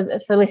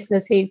 For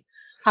listeners who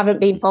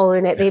haven't been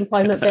following it, the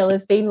employment bill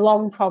has been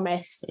long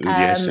promised.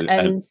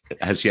 And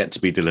has yet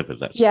to be delivered,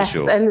 that's for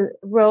sure. Yes, and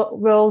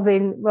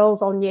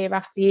rolls on year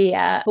after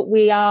year. But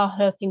we are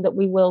hoping that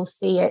we will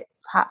see it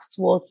perhaps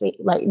towards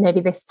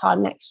maybe this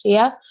time next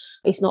year,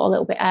 if not a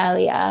little bit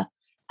earlier.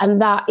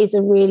 And that is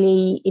a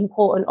really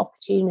important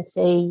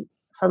opportunity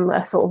from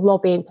a sort of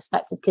lobbying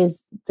perspective,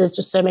 because there's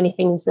just so many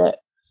things that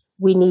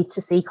we need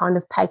to see kind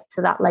of pegged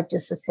to that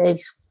legislative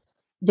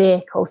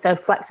vehicle. So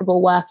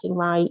flexible working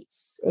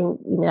rights,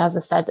 as I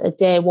said, a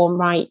day one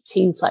right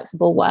to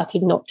flexible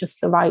working, not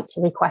just the right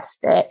to request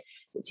it,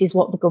 which is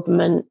what the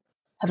government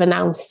have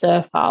announced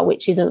so far,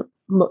 which isn't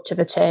much of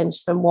a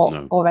change from what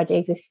already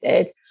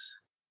existed.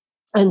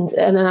 And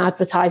an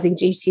advertising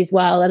duty as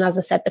well. And as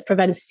I said, the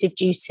preventative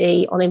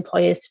duty on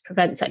employers to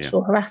prevent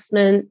sexual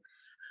harassment.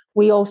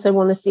 We also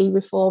want to see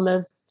reform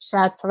of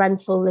shared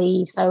parental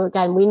leave. So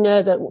again, we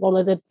know that one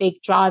of the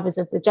big drivers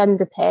of the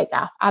gender pay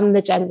gap and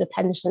the gender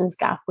pensions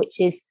gap, which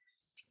is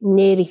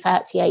nearly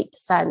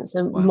 38%,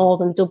 so more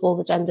than double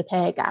the gender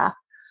pay gap,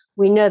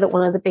 we know that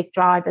one of the big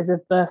drivers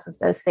of both of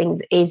those things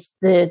is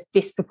the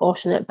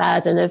disproportionate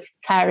burden of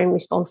caring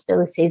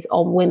responsibilities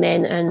on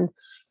women and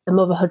the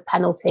motherhood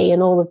penalty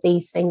and all of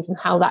these things and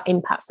how that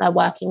impacts their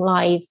working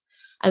lives.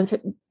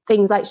 And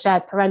things like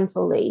shared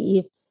parental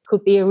leave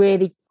could be a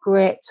really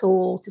great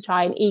tool to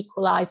try and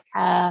equalise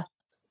care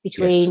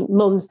between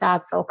mums,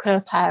 dads or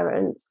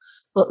co-parents.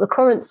 But the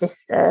current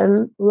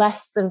system,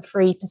 less than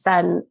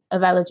 3%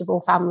 of eligible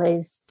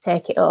families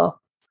take it up.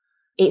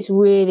 It's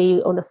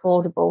really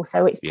unaffordable.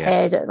 So it's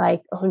paid at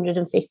like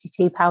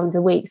 £152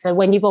 a week. So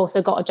when you've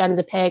also got a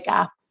gender pay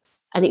gap,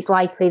 and it's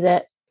likely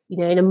that,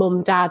 in a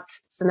mum-dad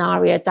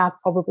scenario, dad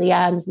probably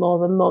earns more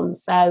than mum.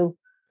 So,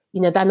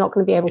 they're not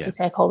going to be able to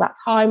take all that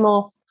time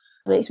off.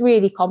 And it's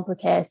really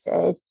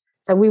complicated.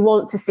 So we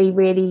want to see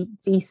really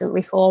decent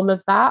reform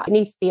of that. It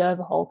needs to be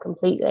overhauled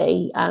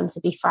completely, to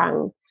be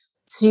frank,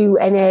 to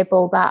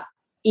enable that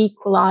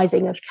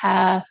equalising of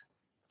care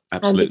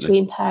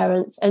between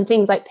parents, and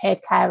things like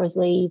paid carers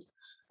leave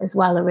as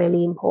well are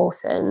really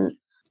important.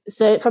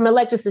 So from a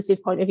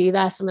legislative point of view,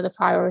 there's some of the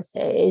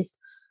priorities.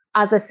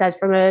 As I said,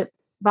 from a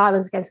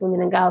violence against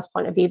women and girls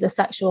point of view, the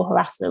sexual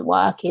harassment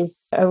work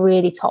is a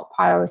really top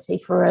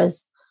priority for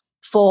us,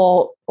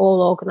 for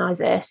all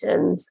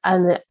organisations.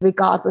 And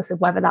regardless of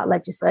whether that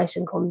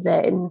legislation comes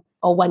in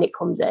or when it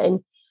comes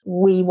in,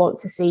 we want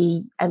to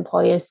see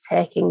employers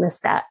taking the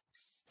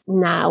steps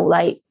now.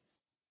 I've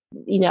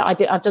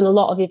done a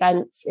lot of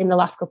events in the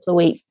last couple of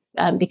weeks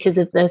because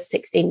of the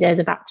 16 days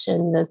of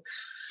action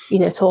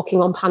and,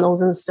 talking on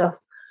panels and stuff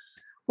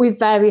with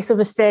various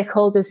other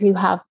stakeholders who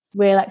have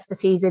real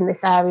expertise in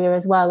this area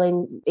as well,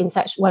 in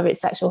whether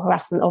it's sexual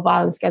harassment or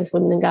violence against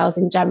women and girls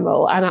in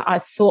general. And I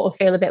sort of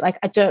feel a bit like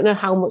I don't know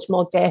how much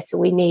more data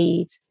we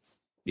need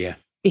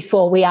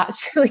before we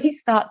actually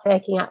start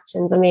taking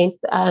actions. I mean,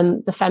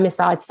 the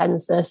femicide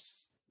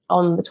census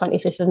on the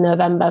 25th of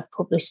November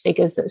published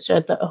figures that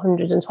showed that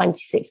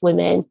 126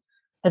 women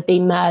have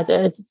been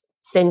murdered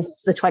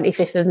since the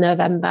 25th of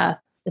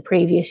November the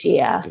previous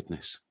year.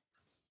 Goodness.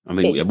 I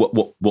mean,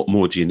 what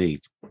more do you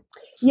need?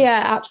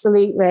 Yeah,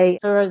 absolutely.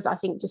 For us, I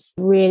think just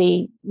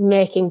really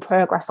making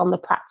progress on the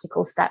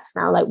practical steps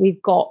now. Like,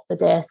 we've got the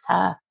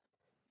data,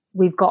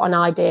 we've got an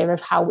idea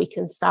of how we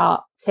can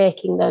start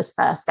taking those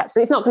first steps.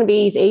 And it's not going to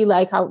be easy.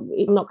 Like, I'm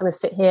not going to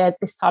sit here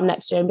this time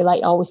next year and be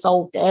like, oh, we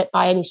solved it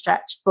by any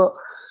stretch. But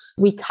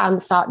we can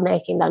start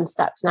making them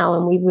steps now.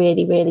 And we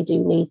really, really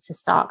do need to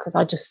start, because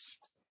I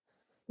just,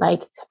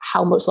 like,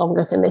 how much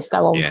longer can this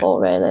go on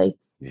for, really?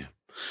 Yeah.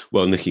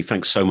 Well, Nikki,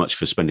 thanks so much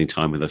for spending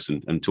time with us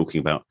and talking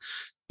about,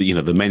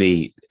 the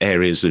many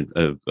areas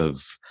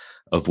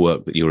of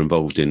work that you're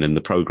involved in, and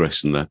the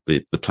progress and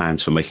the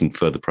plans for making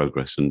further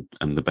progress, and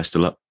the best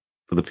of luck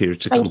for the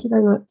period to come. Thank you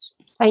very much.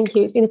 Thank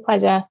you. It's been a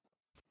pleasure.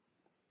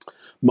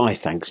 My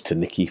thanks to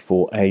Nikki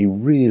for a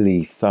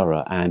really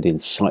thorough and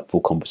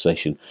insightful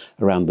conversation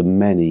around the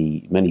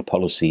many, many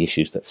policy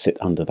issues that sit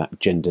under that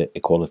gender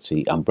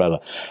equality umbrella.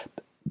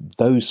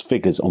 Those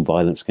figures on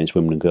violence against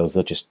women and girls,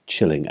 they're just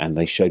chilling, and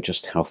they show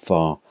just how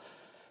far,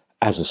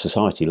 as a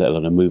society, let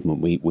alone a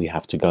movement, we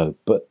have to go.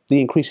 But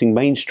the increasing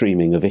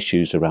mainstreaming of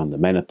issues around the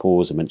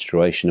menopause and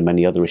menstruation and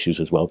many other issues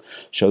as well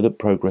show that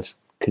progress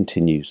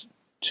continues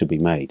to be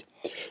made.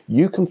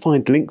 You can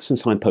find links and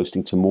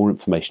signposting to more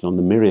information on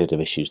the myriad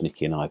of issues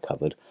Nikki and I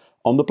covered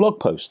on the blog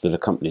post that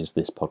accompanies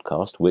this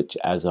podcast, which,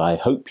 as I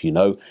hope you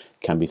know,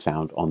 can be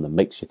found on the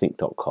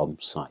makesyouthink.com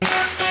site.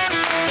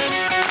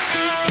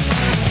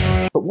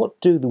 But what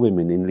do the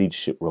women in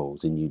leadership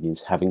roles in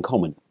unions have in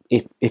common,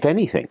 if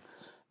anything?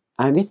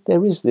 And if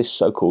there is this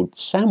so-called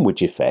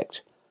sandwich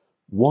effect,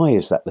 why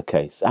is that the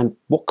case? And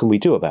what can we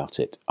do about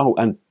it? Oh,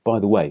 and by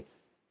the way,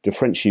 do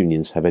French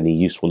unions have any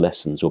useful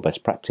lessons or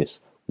best practice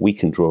we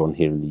can draw on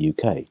here in the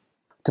UK?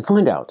 To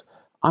find out,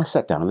 I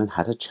sat down and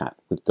had a chat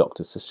with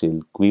Dr.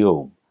 Cécile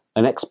Guillaume,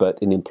 an expert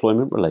in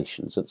employment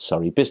relations at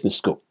Surrey Business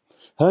School.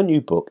 Her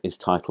new book is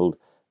titled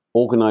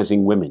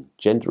Organising Women,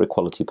 Gender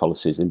Equality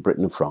Policies in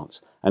Britain and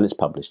France, and it's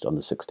published on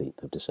the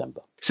 16th of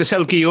December.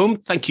 Cécile Guillaume,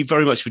 thank you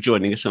very much for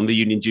joining us on the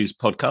Union Dues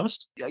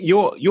podcast.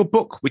 Your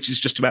book, which is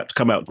just about to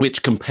come out,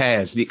 which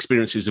compares the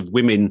experiences of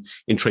women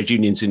in trade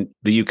unions in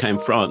the UK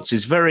and France,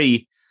 is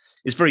very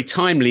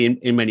timely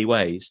in many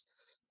ways.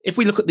 If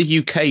we look at the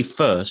UK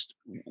first,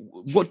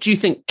 what do you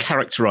think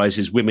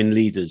characterises women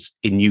leaders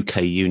in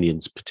UK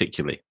unions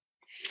particularly?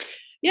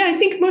 Yeah, I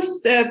think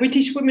most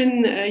British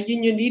women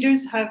union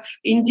leaders have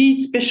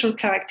indeed special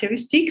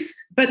characteristics,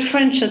 but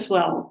French as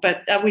well. But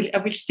I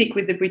will stick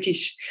with the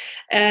British.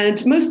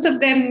 And most of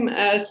them,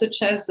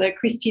 such as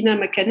Christina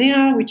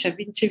McAnea, which I've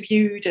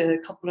interviewed a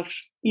couple of,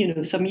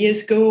 some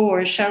years ago,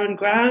 or Sharon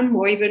Graham,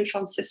 or even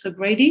Frances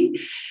O'Grady,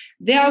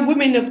 they are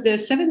women of the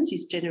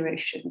 70s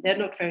generation. They're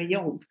not very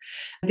young.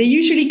 They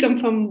usually come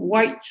from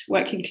white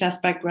working class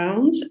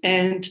backgrounds,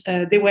 and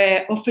they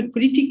were often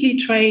politically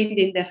trained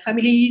in their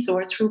families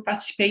or through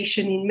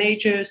participation in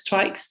major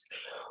strikes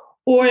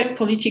or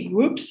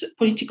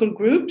political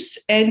groups.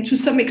 And to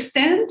some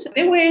extent,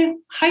 they were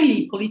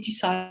highly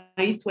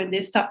politicized when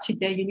they started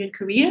their union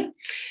career.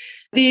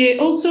 They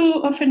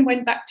also often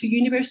went back to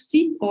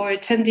university or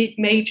attended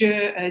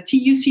major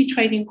TUC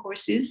training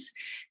courses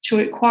to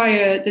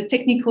acquire the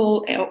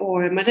technical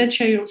or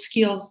managerial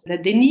skills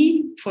that they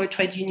need for a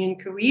trade union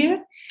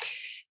career.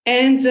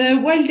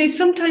 And while they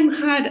sometimes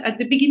had, at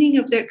the beginning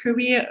of their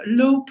career,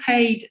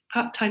 low-paid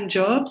part-time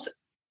jobs,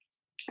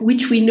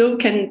 which we know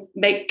can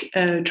make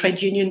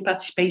trade union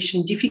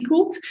participation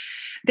difficult,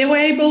 they were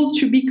able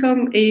to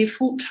become a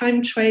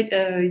full-time trade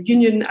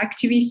union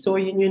activists or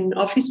union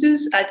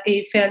officers at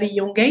a fairly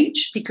young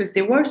age, because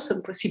there was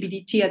some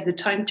possibility at the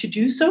time to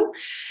do so.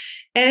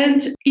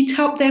 And it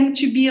helped them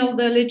to build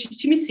the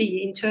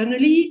legitimacy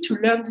internally, to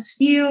learn the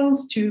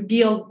skills, to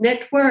build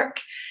network.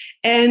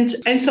 And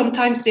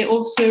sometimes they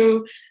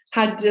also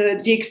had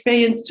the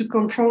experience to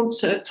confront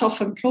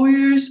tough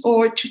employers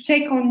or to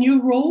take on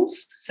new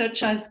roles,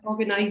 such as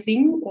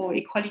organizing or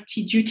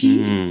equality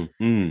duties.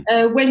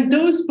 When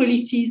those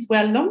policies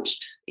were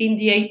launched in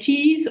the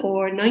 80s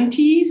or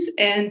 90s,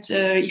 and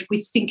if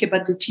we think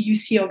about the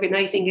TUC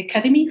Organizing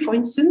Academy, for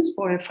instance,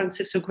 for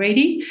Frances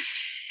O'Grady,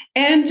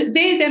 and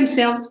they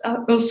themselves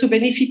also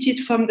benefited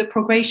from the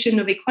progression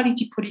of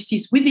equality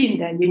policies within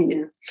their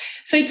union.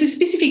 So it's a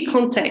specific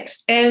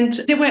context. And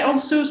they were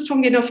also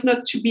strong enough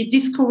not to be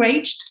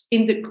discouraged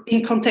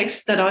in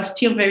contexts that are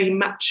still very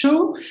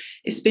macho,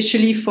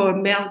 especially for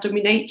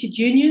male-dominated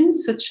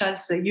unions such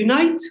as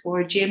Unite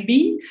or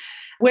GMB,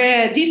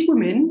 where these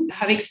women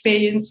have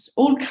experienced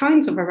all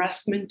kinds of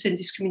harassment and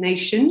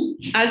discrimination,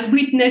 as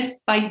witnessed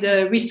by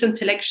the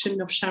recent election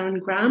of Sharon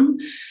Graham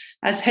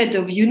as head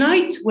of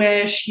Unite,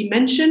 where she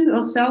mentioned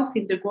herself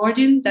in The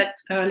Guardian that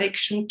her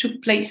election took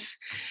place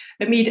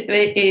amid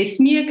a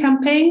smear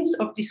campaigns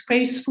of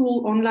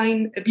disgraceful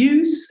online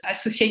abuse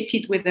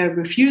associated with her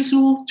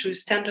refusal to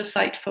stand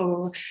aside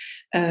for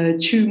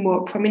two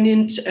more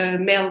prominent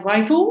male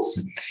rivals.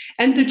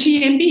 And the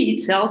GMB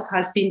itself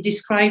has been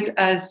described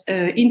as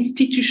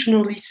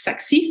institutionally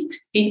sexist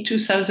in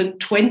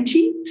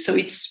 2020, so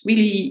it's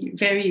really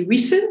very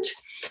recent.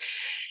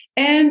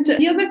 And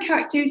the other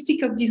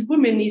characteristic of these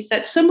women is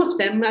that some of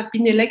them have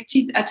been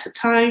elected at a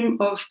time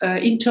of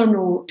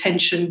internal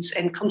tensions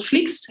and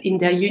conflicts in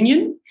their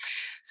union,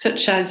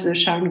 such as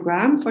Sharon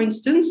Graham, for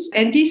instance.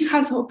 And this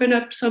has opened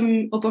up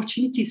some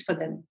opportunities for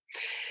them.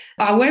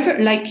 However,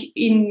 like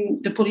in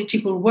the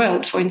political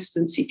world, for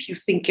instance, if you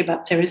think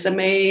about Theresa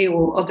May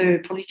or other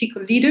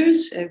political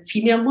leaders,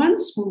 female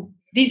ones who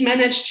did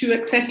manage to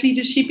access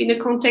leadership in a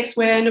context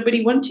where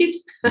nobody wanted,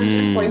 for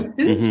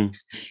instance. Mm-hmm.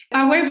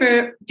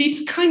 However,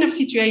 this kind of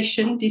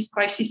situation, this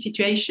crisis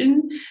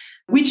situation,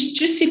 which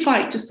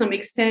justify to some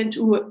extent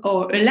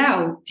or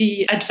allow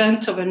the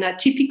advent of an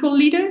atypical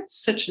leader,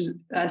 such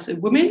as a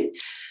woman,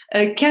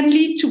 can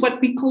lead to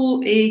what we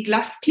call a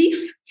glass cliff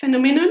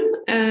phenomenon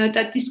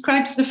that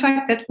describes the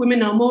fact that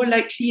women are more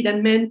likely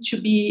than men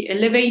to be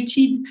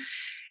elevated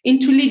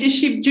into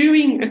leadership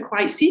during a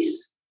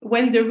crisis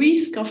when the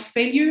risk of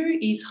failure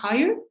is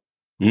higher.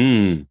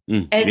 And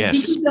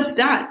because of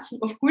that,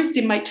 of course,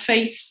 they might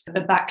face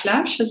a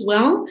backlash as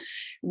well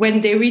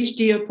when they reach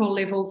the upper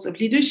levels of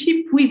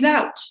leadership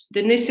without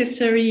the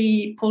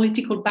necessary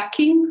political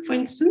backing, for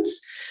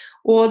instance,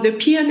 or the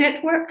peer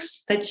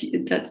networks that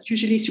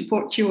usually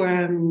support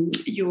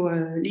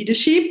your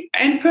leadership,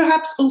 and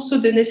perhaps also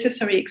the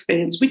necessary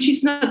experience, which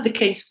is not the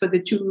case for the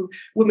two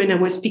women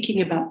I was speaking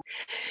about.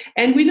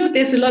 And we know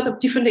there's a lot of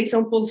different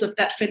examples of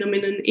that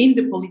phenomenon in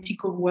the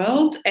political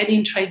world and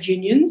in trade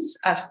unions,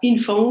 as in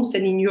France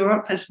and in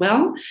Europe as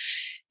well.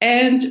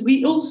 And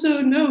we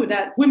also know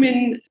that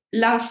women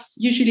last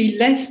usually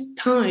less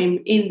time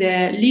in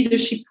their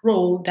leadership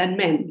role than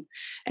men.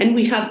 And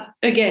we have,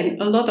 again,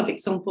 a lot of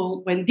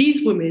examples when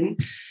these women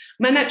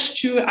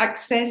manage to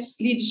access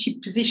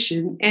leadership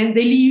position and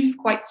they leave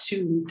quite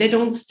soon. They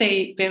don't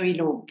stay very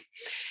long,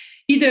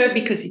 either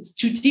because it's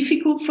too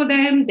difficult for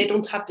them, they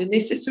don't have the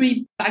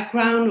necessary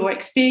background or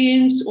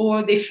experience,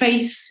 or they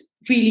face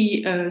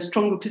really a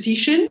strong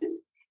opposition.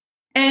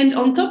 And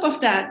on top of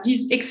that,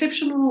 these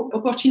exceptional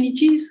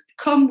opportunities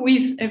come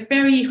with a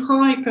very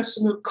high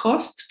personal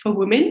cost for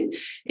women,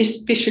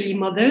 especially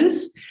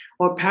mothers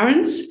or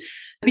parents,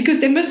 because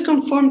they must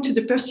conform to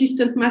the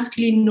persistent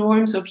masculine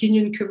norms of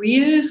union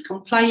careers,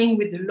 complying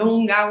with the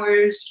long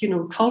hours,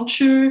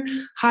 culture,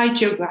 high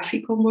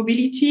geographical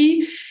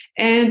mobility.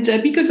 And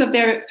because of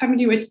their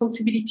family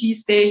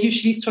responsibilities, they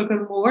usually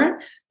struggle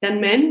more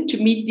than men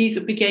to meet these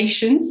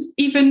obligations,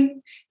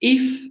 even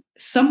if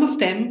some of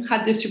them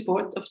had the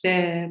support of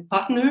their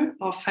partner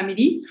or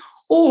family,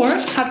 or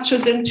have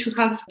chosen to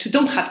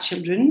don't have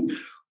children,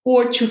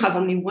 or to have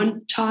only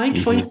one child,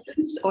 for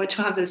instance, or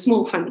to have a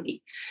small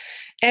family.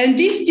 And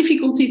these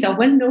difficulties are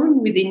well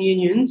known within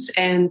unions,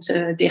 and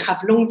they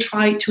have long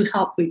tried to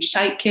help with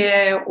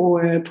childcare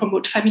or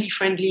promote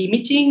family-friendly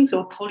meetings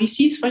or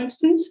policies, for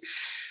instance.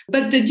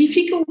 But the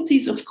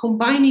difficulties of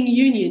combining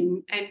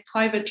union and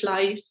private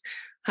life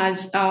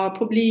are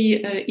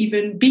probably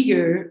even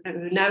bigger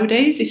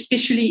nowadays,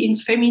 especially in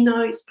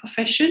feminized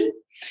profession,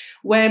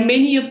 where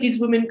many of these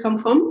women come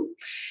from,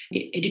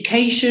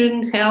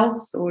 education,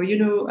 health, or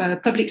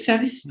public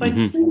services, for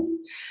instance,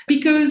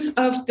 because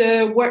of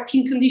the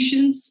working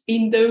conditions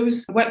in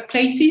those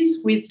workplaces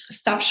with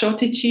staff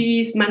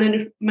shortages,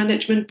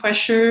 management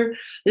pressure,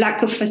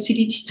 lack of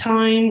facility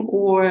time,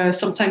 or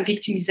sometimes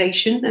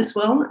victimization as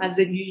well as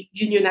a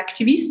union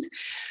activist,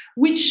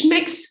 which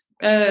makes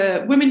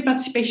women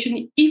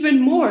participation even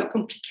more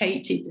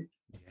complicated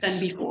than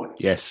before.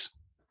 Yes.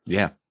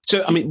 Yeah.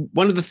 So, I mean,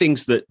 one of the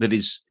things that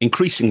is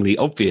increasingly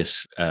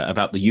obvious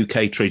about the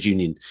UK trade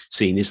union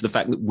scene is the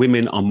fact that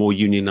women are more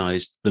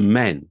unionised than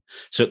men.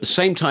 So at the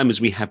same time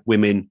as we have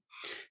women,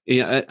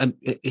 a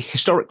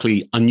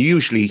historically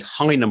unusually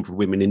high number of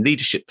women in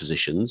leadership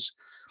positions,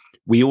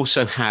 we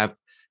also have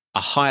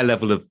a higher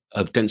level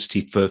of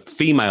density for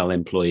female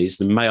employees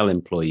than male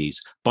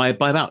employees by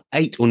about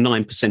 8 or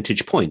 9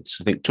 percentage points.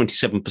 I think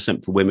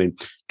 27% for women,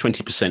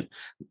 20%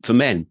 for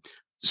men.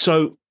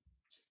 So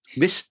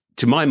this,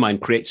 to my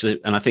mind, creates and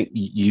I think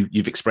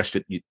you've expressed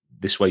it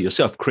this way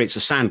yourself, creates a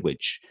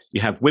sandwich.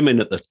 You have women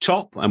at the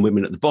top and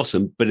women at the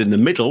bottom, but in the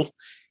middle,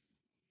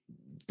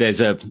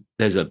 there's a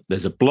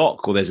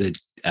block, or there's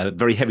a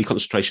very heavy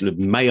concentration of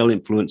male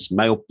influence,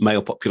 male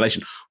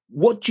population.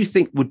 What do you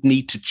think would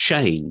need to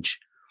change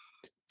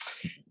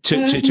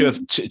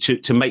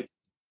to make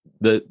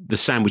the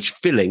sandwich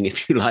filling,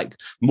 if you like,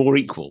 more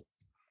equal?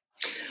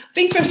 I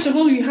think, first of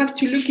all, you have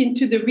to look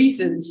into the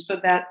reasons for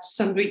that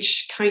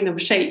sandwich kind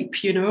of shape,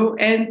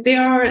 and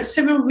there are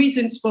several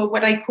reasons for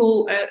what I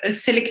call a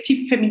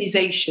selective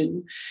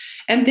feminization.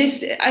 And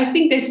I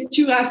think there's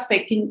two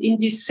aspects in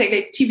this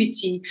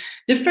selectivity.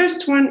 The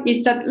first one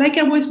is that, like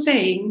I was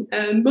saying,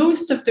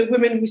 most of the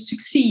women who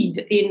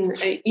succeed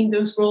in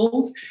those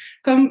roles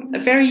come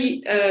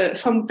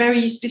from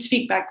very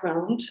specific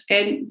background,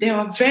 and there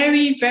are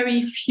very,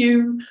 very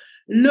few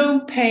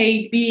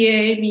low-paid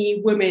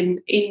BAME women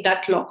in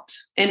that lot,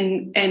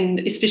 and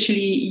especially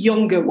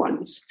younger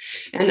ones.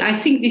 And I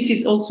think this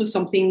is also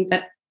something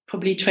that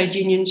probably trade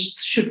unions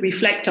should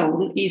reflect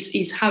on,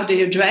 is how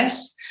they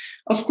address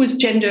of course,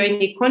 gender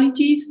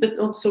inequalities, but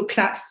also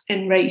class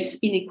and race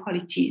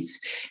inequalities.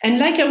 And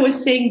like I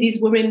was saying,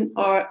 these women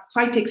are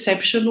quite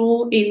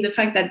exceptional in the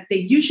fact that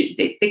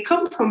they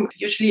come from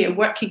usually a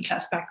working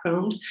class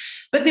background,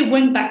 but they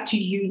went back to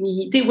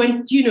uni. They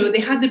went, they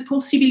had the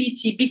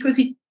possibility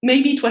because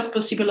maybe it was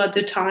possible at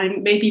the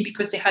time, maybe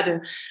because they had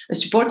a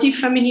supportive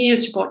family, a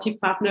supportive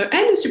partner,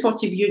 and a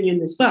supportive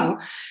union as well.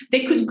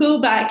 They could go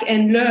back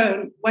and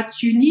learn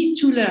what you need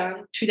to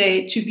learn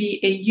today to be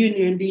a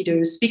union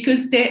leaders,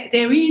 because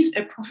there is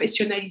a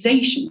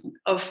professionalization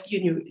of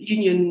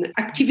union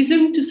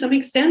activism to some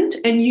extent,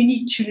 and you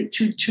need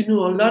to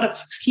know a lot of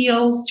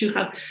skills, to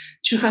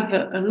have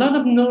a lot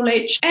of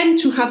knowledge, and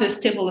to have a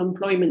stable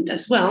employment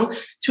as well,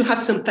 to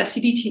have some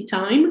facility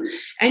time.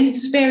 And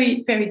it's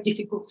very, very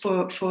difficult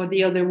for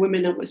the other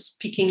women I was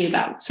speaking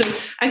about. So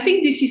I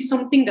think this is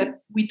something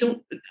that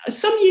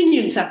some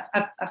unions have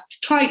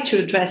tried to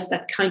address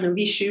that kind of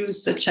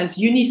issues, such as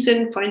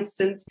Unison, for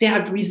instance. They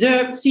have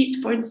reserved seat,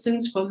 for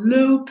instance, for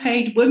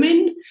low-paid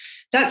women.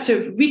 That's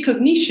a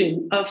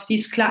recognition of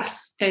this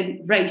class and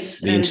race.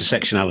 The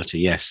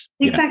intersectionality, yes.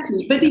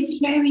 Exactly. Yeah. But it's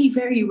very,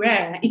 very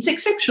rare. It's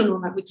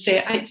exceptional, I would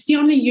say. It's the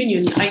only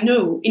union I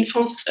know in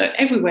France,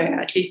 everywhere,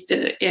 at least,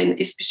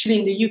 and especially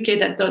in the UK,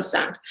 that does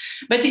that.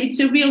 But it's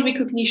a real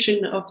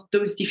recognition of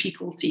those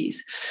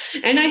difficulties.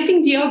 And I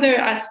think the other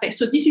aspect,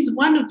 so this is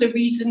one of the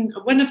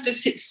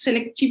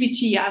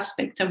selectivity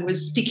aspect I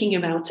was speaking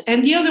about.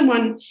 And the other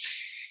one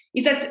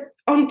is that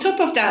on top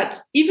of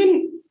that,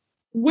 even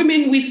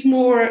women with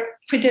more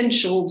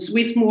credentials,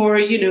 with more,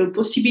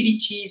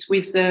 possibilities,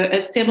 with a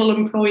stable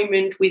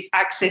employment, with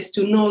access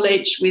to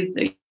knowledge, with,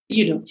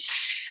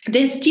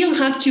 they still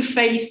have to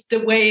face the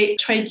way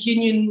trade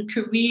union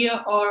career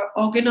are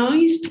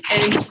organized,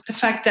 and the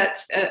fact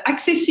that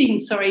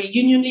accessing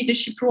union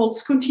leadership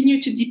roles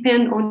continue to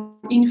depend on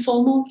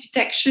informal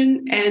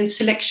detection and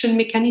selection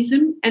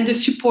mechanism and the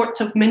support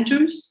of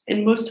mentors.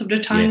 And most of the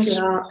time, yes,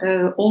 they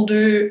are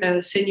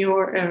older,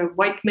 senior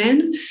white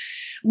men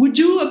who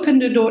do open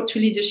the door to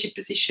leadership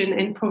position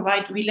and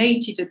provide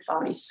related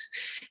advice.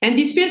 And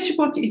this peer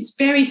support is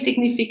very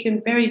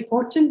significant, very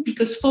important,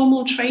 because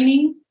formal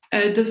training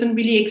doesn't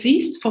really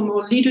exist.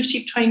 Formal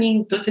leadership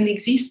training doesn't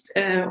exist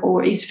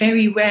or is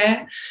very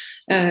rare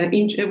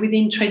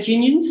within trade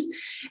unions.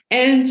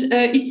 And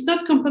it's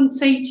not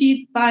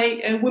compensated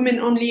by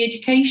women-only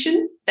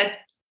education that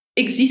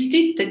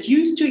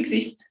used to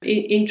exist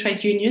in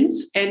trade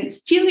unions and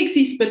still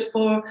exists, but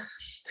for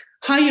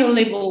higher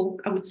level,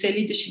 I would say,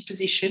 leadership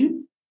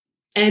position.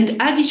 And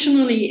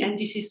additionally, and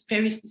this is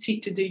very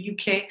specific to the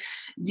UK,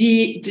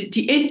 the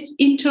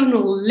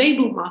internal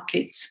labour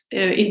market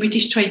in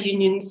British trade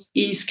unions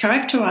is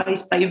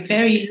characterised by a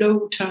very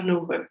low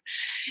turnover.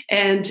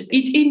 And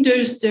it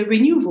hinders the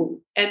renewal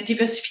and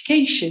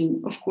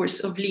diversification, of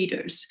course, of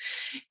leaders.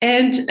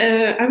 And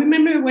I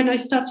remember when I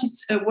started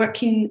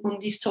working on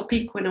this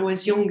topic when I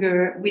was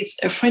younger with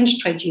a French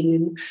trade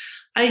union,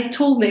 I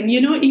told them,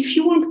 if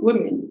you want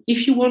women,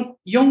 if you want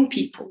young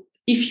people,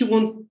 if you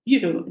want,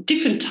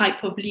 different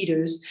type of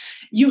leaders,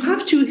 you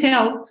have to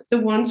help the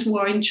ones who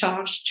are in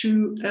charge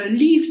to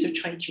leave the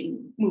trade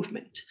union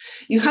movement.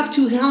 You have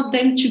to help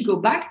them to go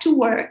back to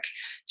work,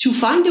 to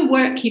find a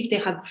work if they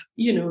have,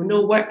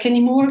 no work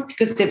anymore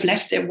because they've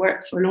left their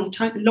work for a long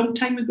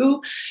time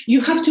ago.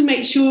 You have to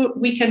make sure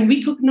we can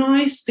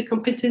recognize the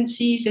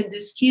competencies and the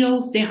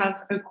skills they have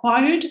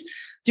acquired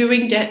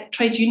during their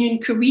trade union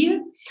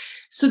career,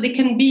 so they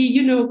can be,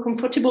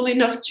 comfortable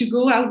enough to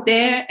go out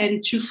there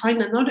and to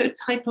find another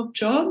type of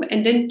job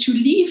and then to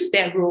leave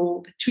their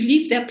role, to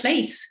leave their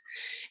place.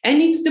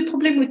 And it's the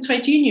problem with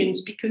trade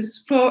unions,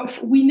 because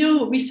we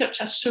know research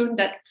has shown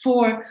that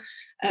for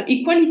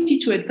equality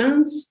to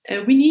advance,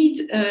 we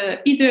need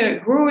either a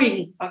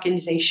growing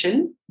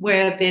organization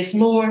where there's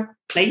more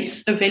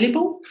place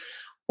available,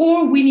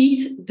 or we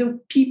need the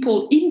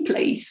people in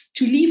place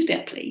to leave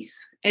their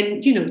place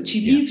and, to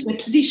leave their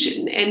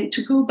position and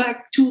to go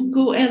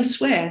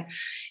elsewhere.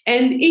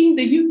 And in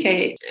the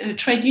UK,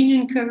 trade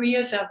union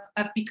careers have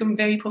become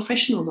very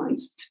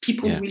professionalized.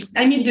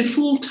 The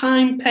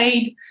full-time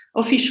paid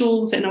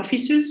officials and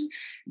officers,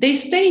 they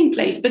stay in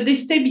place, but they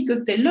stay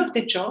because they love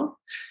their job.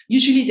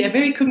 Usually they're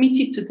very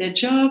committed to their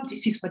job.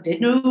 This is what they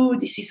know.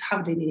 This is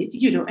how they need,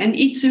 and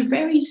it's a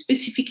very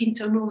specific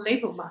internal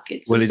labor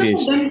market. So some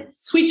of them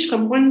switch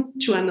from one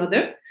to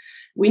another.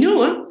 We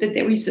know that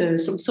there is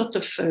some sort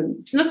of,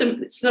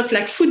 it's not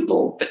like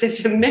football, but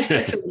there's a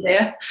method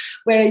there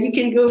where you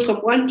can go from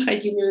one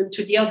trade union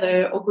to the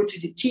other, or go to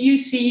the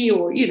TUC,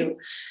 or,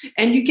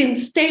 and you can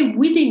stay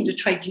within the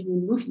trade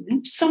union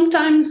movement.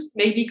 Sometimes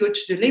maybe go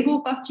to the Labour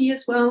Party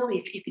as well,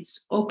 if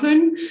it's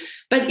open,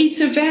 but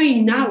it's a very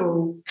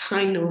narrow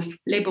kind of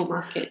labour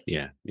market.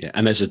 Yeah.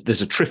 And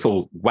there's a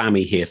triple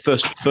whammy here.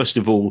 First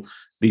of all,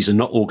 these are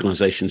not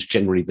organisations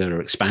generally that are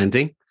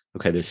expanding.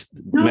 Okay,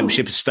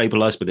 membership is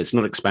stabilised, but it's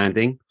not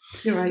expanding.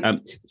 You're right.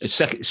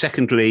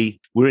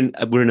 Secondly, we're in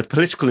a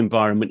political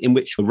environment in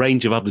which a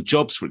range of other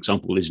jobs, for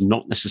example, is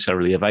not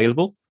necessarily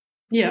available.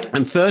 Yeah.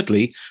 And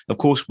thirdly, of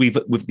course,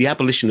 with the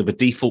abolition of a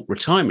default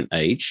retirement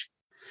age,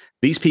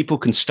 these people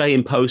can stay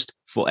in post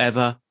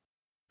forever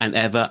and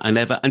ever and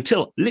ever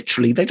until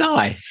literally they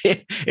die.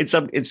 In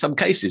some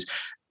cases,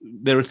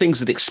 there are things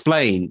that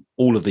explain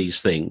all of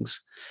these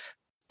things,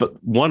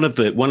 but one of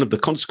the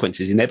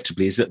consequences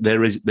inevitably is that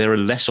there are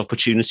less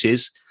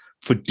opportunities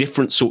for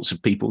different sorts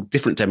of people,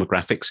 different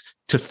demographics,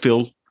 to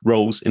fill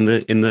roles in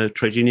the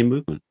trade union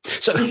movement.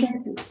 So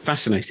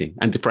fascinating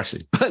and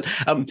depressing. But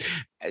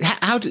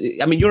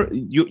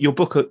your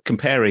book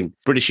comparing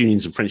British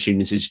unions and French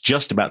unions is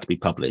just about to be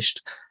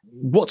published.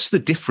 What's the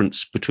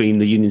difference between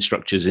the union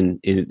structures in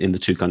the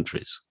two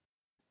countries?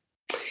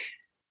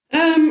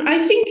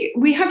 I think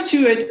we have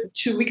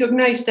to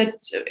recognize that,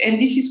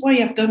 and this is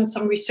why I've done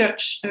some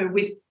research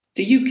with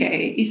the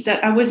UK, is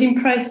that I was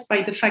impressed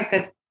by the fact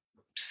that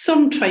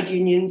some trade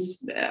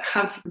unions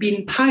have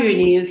been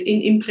pioneers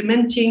in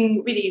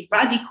implementing really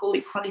radical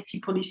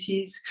equality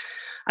policies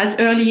as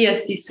early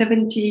as the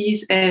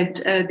 70s, and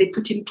they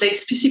put in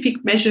place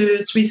specific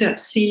measures, reserved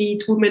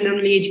seat,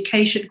 women-only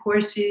education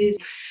courses,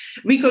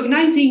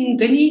 recognizing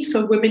the need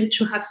for women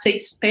to have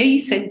safe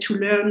space and to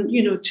learn,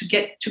 to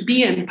get to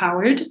be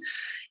empowered.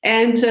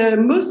 And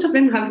most of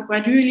them have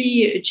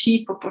gradually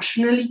achieved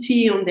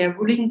proportionality on their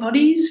ruling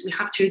bodies. We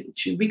have to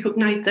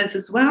recognize that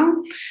as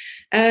well.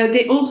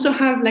 They also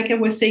have, like I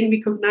was saying,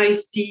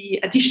 recognized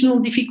the additional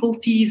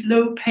difficulties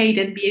low-paid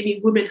and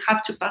BME women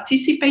have to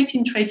participate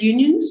in trade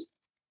unions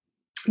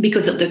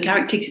because of the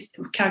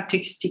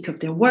characteristic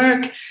of their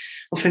work,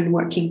 often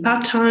working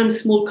part-time,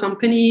 small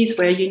companies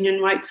where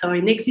union rights are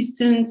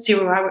inexistent,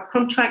 zero-hour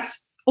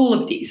contracts, all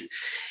of these.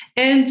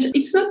 And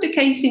it's not the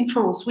case in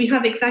France. We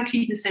have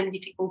exactly the same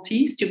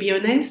difficulties, to be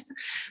honest.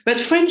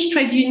 But French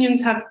trade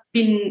unions have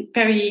been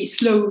very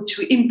slow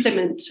to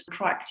implement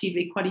proactive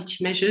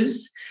equality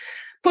measures,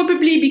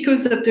 probably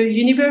because of the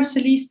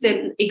universalist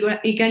and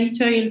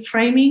egalitarian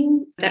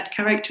framing that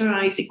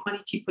characterize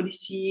equality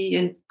policy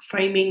and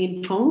framing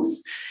in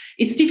France.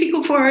 It's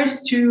difficult for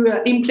us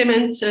to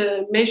implement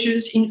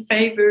measures in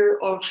favor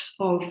of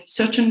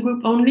certain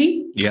group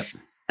only. Yeah.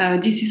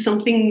 This is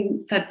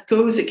something that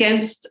goes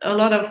against a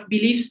lot of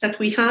beliefs that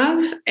we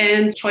have.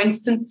 And for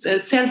instance, a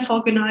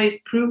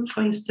self-organized group,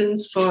 for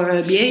instance,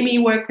 for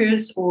BME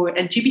workers or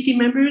LGBT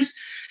members,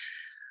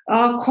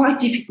 are quite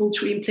difficult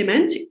to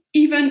implement,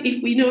 even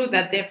if we know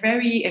that they're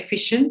very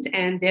efficient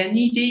and they're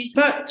needed.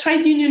 But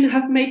trade unions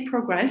have made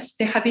progress.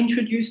 They have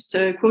introduced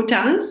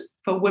quotas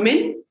for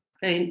women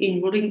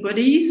in ruling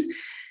bodies.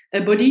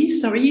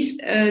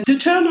 The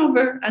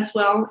turnover as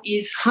well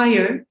is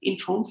higher in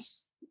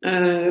France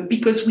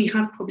because we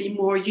have probably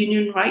more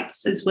union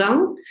rights as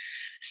well.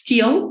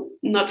 Still,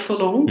 not for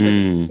long,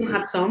 but we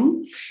have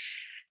some.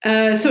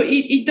 So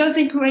it does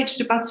encourage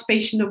the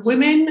participation of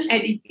women,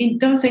 and it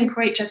does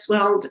encourage as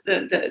well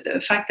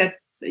the fact that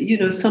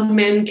some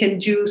men can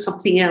do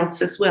something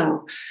else as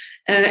well.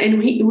 And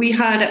we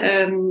had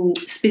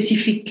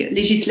specific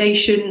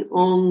legislation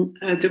on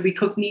the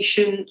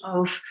recognition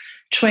of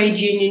trade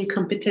union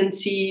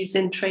competencies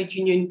and trade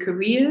union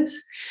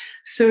careers.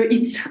 So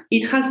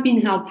it has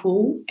been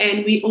helpful,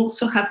 and we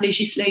also have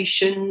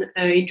legislation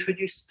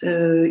introduced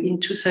in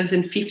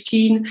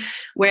 2015,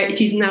 where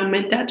it is now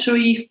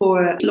mandatory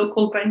for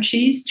local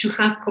branches to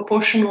have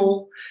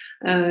proportional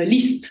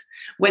list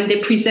when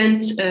they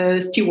present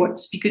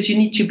stewards, because you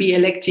need to be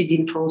elected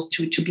in France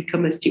to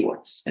become a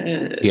steward.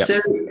 Yep.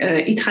 So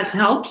it has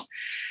helped.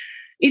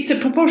 It's a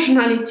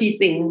proportionality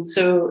thing,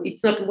 so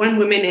it's not one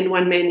woman and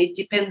one man. It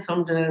depends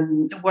on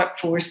the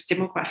workforce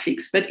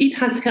demographics, but it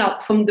has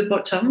helped from the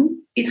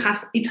bottom. It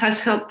has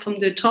helped from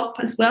the top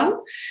as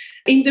well.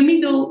 In the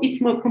middle,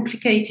 it's more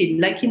complicated,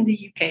 like in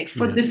the UK,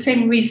 for the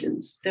same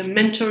reasons. The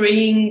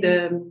mentoring,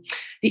 the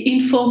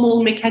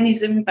informal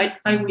mechanism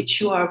by which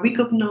you are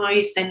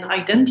recognized and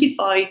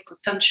identified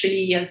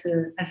potentially as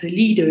a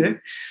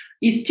leader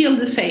is still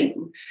the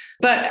same.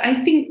 But I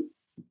think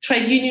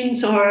trade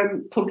unions are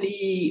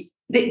probably...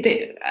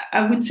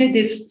 I would say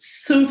there's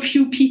so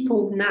few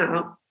people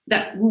now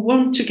that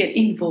want to get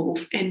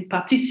involved and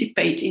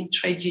participate in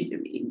trade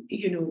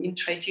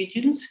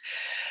unions.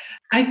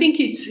 I think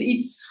it's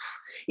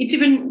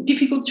even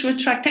difficult to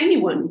attract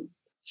anyone.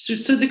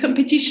 So the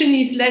competition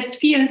is less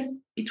fierce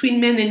between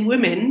men and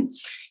women.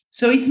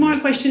 So it's more a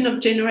question of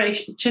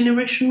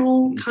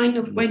generational kind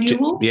of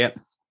renewal. Yeah.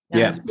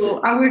 So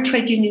our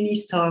trade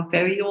unionists are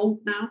very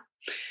old now,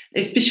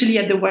 especially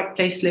at the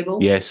workplace level.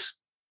 Yes.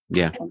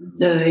 Yeah. And,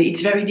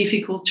 it's very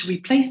difficult to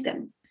replace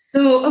them.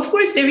 So, of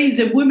course, there is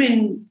a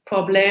women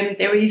problem,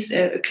 there is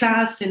a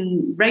class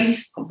and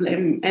race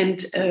problem,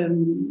 and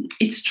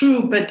it's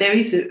true, but there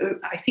is,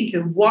 I think,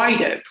 a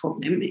wider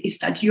problem, is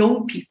that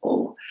young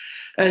people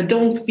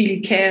don't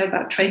really care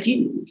about trade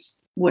unions,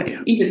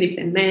 even if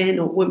they're men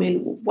or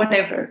women or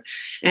whatever.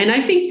 And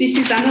I think this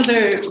is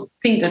another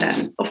thing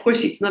that, of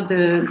course, it's not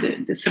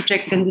the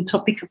subject and the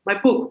topic of my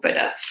book, but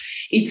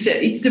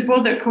it's the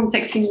broader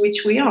context in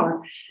which we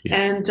are. Yeah.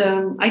 And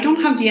I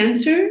don't have the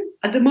answer.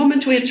 At the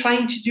moment, we're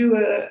trying to do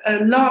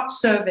a large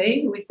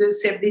survey with the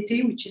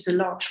CFDT, which is a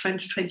large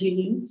French trade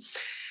union.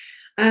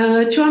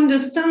 to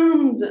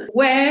understand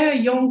where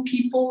young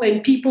people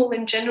and people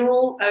in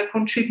general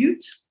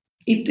contribute,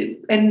 if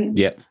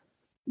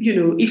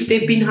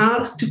they've been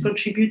asked to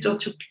contribute or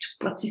to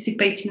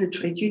participate in a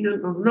trade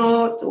union or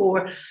not,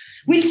 or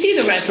we'll see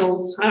the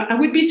results. I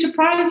would be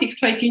surprised if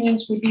trade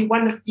unions would be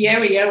one of the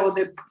area or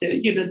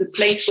the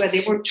place where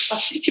they want to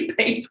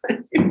participate.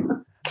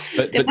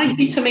 But there might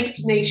be some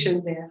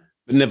explanation there.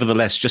 But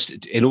nevertheless, just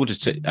in order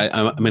to,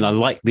 I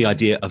like the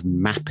idea of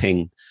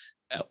mapping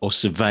or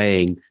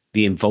surveying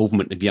the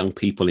involvement of young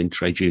people in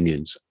trade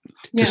unions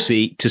to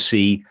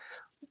see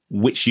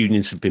which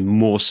unions have been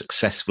more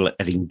successful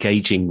at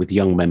engaging with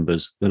young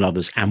members than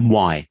others and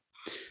why.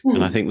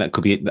 And I think that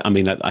could be,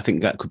 I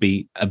think that could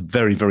be a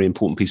very, very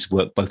important piece of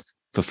work, both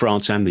for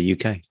France and the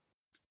UK.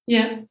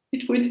 Yeah,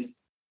 it would.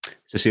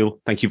 Cécile,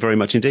 thank you very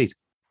much indeed.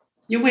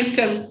 You're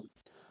welcome.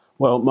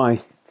 Well, my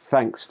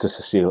thanks to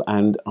Cécile,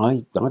 and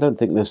I don't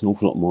think there's an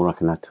awful lot more I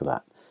can add to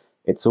that.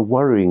 It's a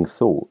worrying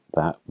thought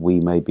that we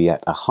may be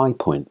at a high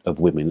point of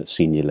women at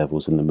senior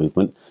levels in the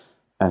movement,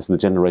 as the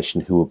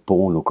generation who were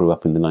born or grew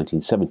up in the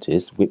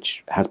 1970s,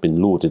 which has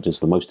been lauded as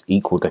the most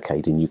equal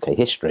decade in UK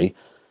history,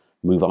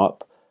 move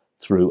up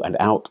through and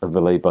out of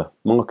the labour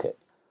market.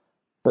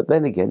 But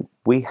then again,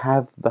 we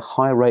have the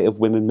higher rate of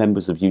women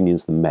members of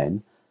unions than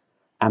men,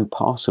 and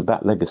part of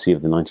that legacy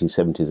of the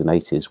 1970s and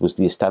 80s was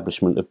the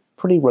establishment of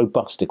pretty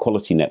robust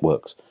equality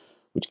networks,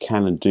 which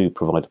can and do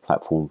provide a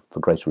platform for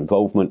greater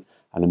involvement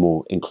and a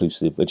more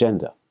inclusive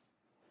agenda.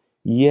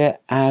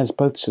 Yet, as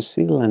both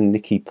Cécile and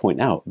Nikki point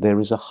out, there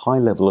is a high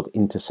level of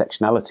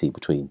intersectionality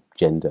between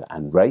gender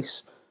and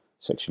race,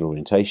 sexual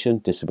orientation,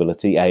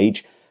 disability,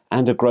 age,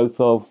 and a growth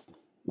of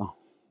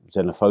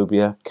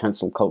xenophobia,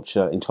 cancel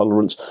culture,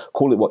 intolerance,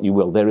 call it what you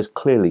will. There is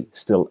clearly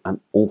still an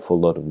awful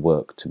lot of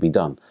work to be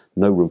done.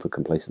 No room for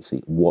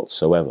complacency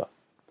whatsoever.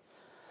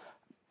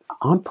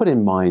 I'm put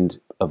in mind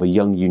of a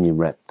young union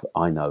rep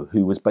I know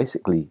who was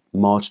basically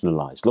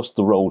marginalised, lost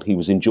the role he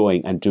was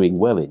enjoying and doing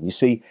well in. You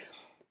see,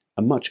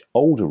 a much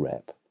older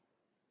rep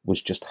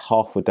was just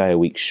half a day a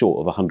week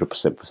short of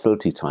 100%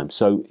 facility time,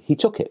 so he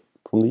took it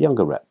from the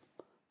younger rep.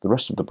 The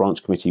rest of the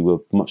branch committee were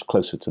much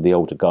closer to the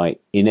older guy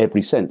in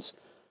every sense,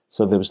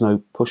 so there was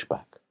no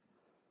pushback.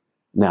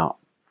 Now,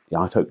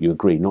 I'd hope you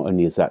agree, not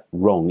only is that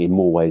wrong in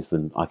more ways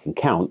than I can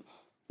count,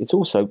 it's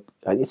also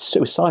it's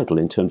suicidal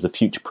in terms of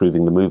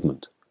future-proofing the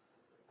movement.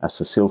 As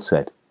Cécile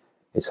said,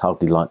 it's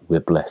hardly like we're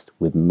blessed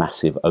with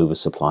massive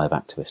oversupply of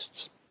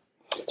activists.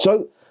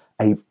 So,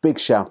 a big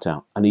shout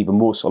out and even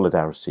more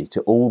solidarity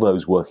to all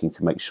those working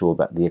to make sure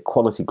that the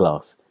equality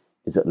glass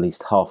is at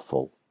least half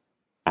full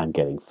and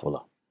getting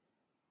fuller.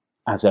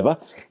 As ever,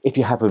 if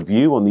you have a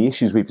view on the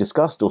issues we've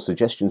discussed or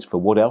suggestions for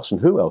what else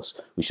and who else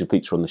we should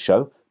feature on the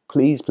show,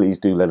 please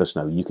do let us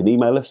know. You can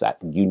email us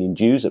at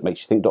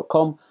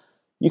uniondues@makesyoutthink.com.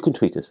 You can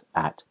tweet us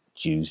at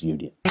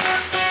DuesUnion.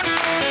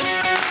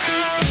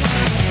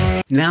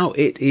 Now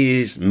it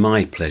is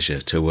my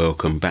pleasure to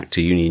welcome back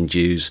to Union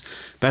Dues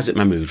Bazit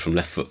Mahmood from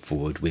Left Foot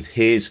Forward with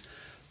his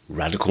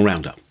Radical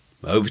Roundup.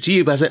 Over to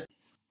you, Bazit.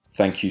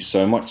 Thank you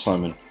so much,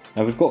 Simon.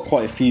 Now we've got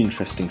quite a few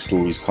interesting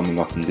stories coming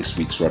up in this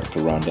week's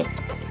Radical Roundup,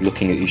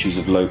 looking at issues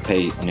of low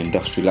pay and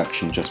industrial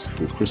action just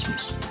before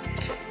Christmas.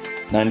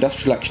 Now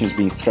industrial action is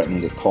being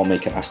threatened at car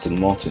maker Aston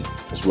Martin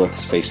as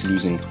workers face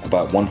losing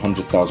about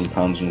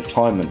 £100,000 in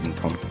retirement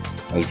income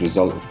as a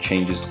result of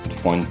changes to the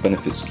defined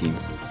benefit scheme,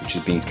 which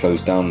is being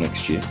closed down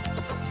next year.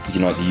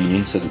 Unite the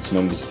Union says its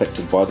members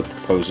affected by the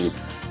proposal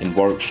in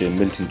Warwickshire,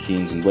 Milton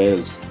Keynes and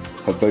Wales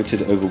have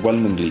voted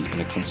overwhelmingly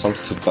in a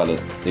consultative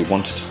ballot they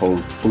wanted to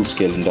hold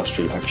full-scale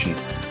industrial action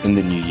in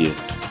the new year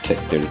to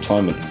protect their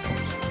retirement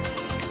incomes.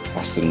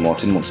 Aston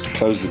Martin wants to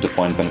close the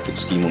defined benefit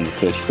scheme on the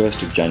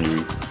 31st of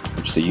January,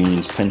 which the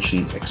union's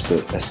pension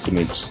expert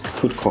estimates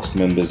could cost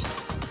members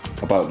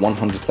about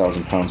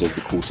 £100,000 over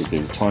the course of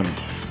their retirement.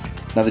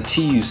 Now the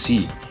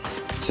TUC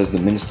says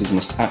that ministers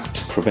must act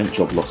to prevent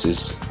job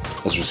losses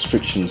as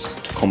restrictions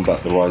to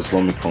combat the rise of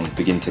Omicron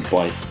begin to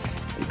bite.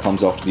 It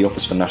comes after the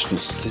Office for National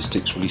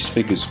Statistics released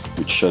figures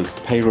which show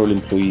payroll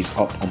employees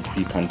up on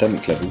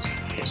pre-pandemic levels,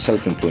 but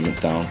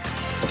self-employment down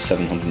by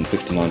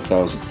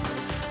 759,000,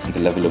 and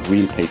the level of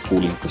real pay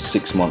falling for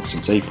 6 months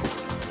since April.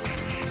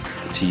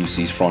 The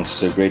TUC's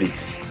Francis O'Grady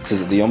says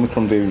that the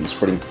Omicron variant is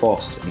spreading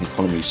fast and the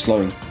economy is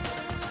slowing.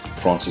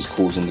 Francis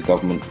calls on the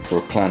government for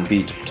a plan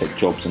B to protect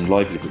jobs and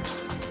livelihoods.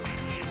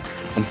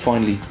 And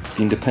finally,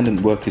 the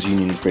Independent Workers'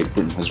 Union in Great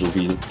Britain has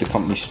revealed the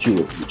company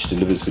Stuart, which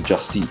delivers for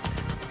Just Eat,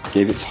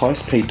 gave its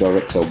highest paid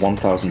director a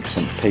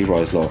 1,000% pay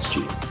rise last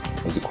year,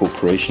 as the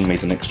corporation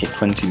made an extra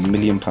 £20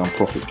 million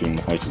profit during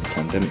the height of the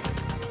pandemic.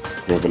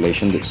 The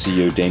revelation that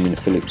CEO Damien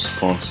Phillips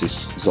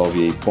Francis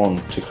Xavier Bond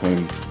took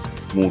home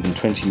more than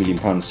 £20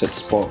 million set to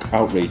spark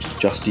outrage as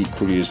Just Eat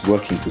couriers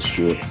working for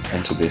Stuart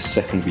entered their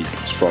second week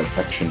of strike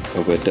action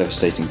over a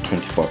devastating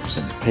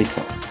 25% pay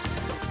cut.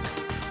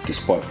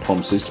 Despite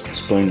promises to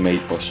postpone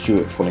made by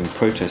Stuart following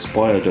protests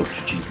by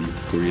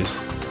OWGB couriers,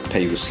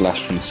 pay was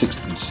slashed from the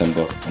 6th of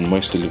December and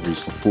most deliveries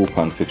from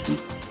 £4.50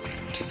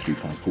 to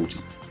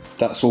 £3.40.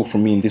 That's all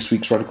from me in this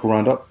week's Radical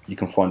Roundup. You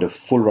can find a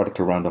full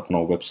Radical Roundup on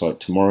our website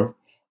tomorrow.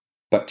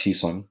 Back to you,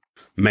 Simon.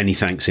 Many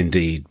thanks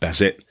indeed,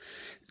 Basit.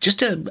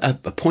 Just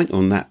a point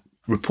on that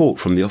report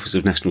from the Office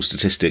of National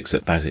Statistics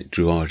that Basit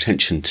drew our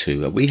attention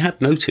to. We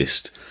had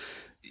noticed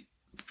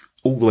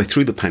all the way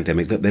through the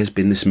pandemic that there's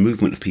been this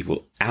movement of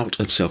people out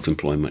of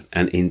self-employment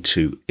and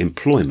into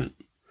employment.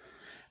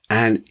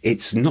 And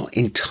it's not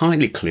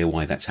entirely clear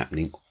why that's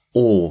happening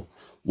or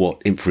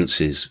what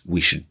inferences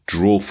we should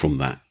draw from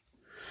that.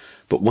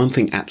 But one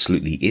thing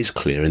absolutely is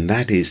clear, and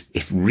that is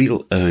if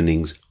real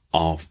earnings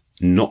are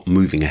not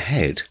moving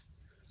ahead,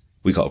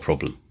 we've got a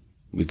problem.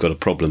 We've got a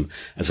problem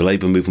as a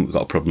labour movement. We've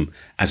got a problem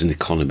as an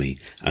economy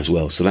as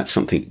well. So that's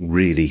something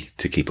really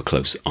to keep a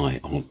close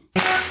eye on.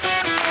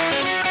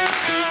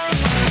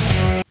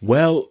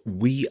 Well,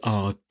 we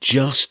are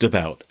just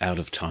about out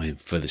of time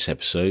for this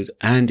episode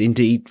and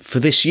indeed for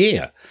this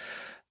year.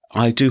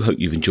 I do hope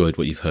you've enjoyed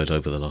what you've heard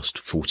over the last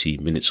 40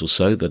 minutes or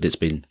so, that it's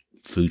been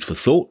food for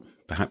thought,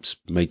 perhaps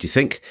made you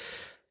think.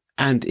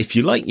 And if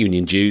you like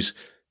Union Dues,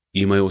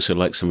 you may also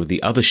like some of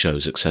the other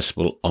shows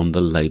accessible on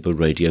the Labour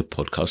Radio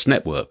Podcast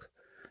Network.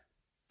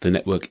 The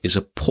network is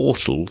a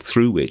portal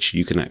through which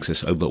you can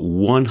access over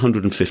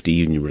 150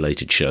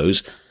 union-related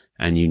shows,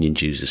 and Union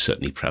Dues is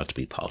certainly proud to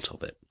be part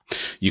of it.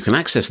 You can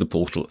access the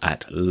portal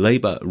at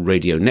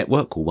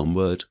labourradionetwork, or one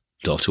word,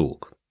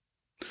 .org.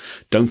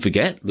 Don't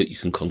forget that you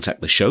can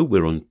contact the show.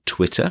 We're on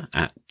Twitter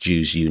at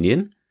Dues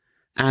Union,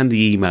 and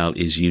the email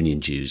is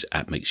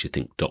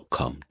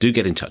uniondues@makesyouthink.com. Do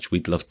get in touch.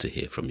 We'd love to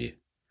hear from you.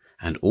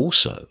 And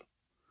also,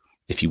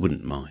 if you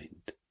wouldn't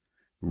mind,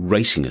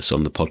 rating us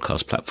on the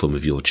podcast platform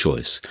of your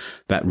choice.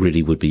 That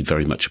really would be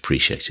very much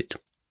appreciated.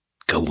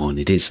 Go on,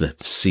 it is the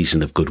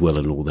season of goodwill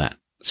and all that.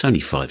 It's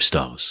only 5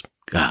 stars.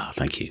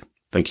 Thank you.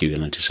 Thank you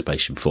in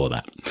anticipation for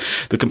that.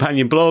 The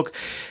companion blog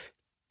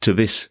to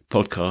this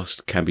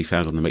podcast can be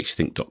found on the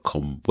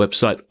makesyouthink.com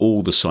website.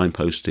 All the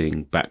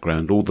signposting,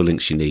 background, all the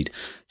links you need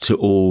to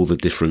all the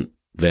different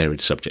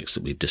varied subjects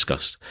that we've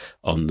discussed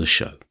on the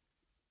show.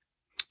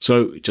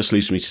 So it just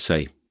leaves me to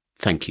say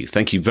thank you.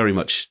 Thank you very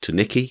much to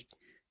Nikki,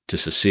 to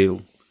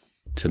Cecile,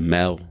 to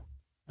Mel,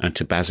 and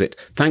to Basit.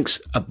 Thanks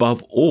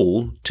above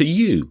all to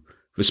you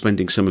for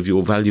spending some of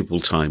your valuable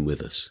time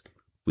with us.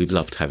 We've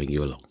loved having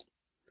you along.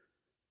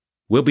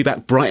 We'll be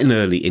back bright and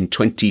early in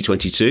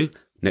 2022.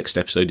 Next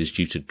episode is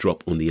due to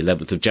drop on the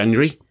 11th of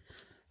January.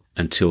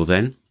 Until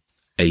then,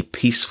 a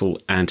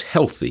peaceful and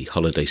healthy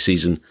holiday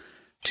season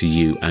to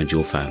you and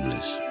your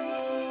families.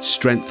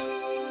 Strength,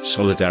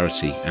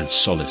 solidarity and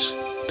solace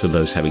to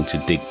those having to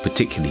dig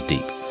particularly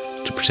deep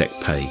to protect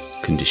pay,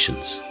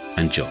 conditions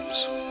and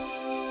jobs.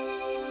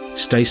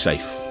 Stay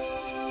safe,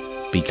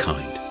 be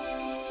kind,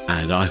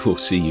 and I will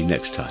see you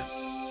next time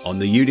on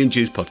the Union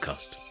Dues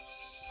podcast.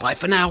 Bye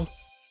for now.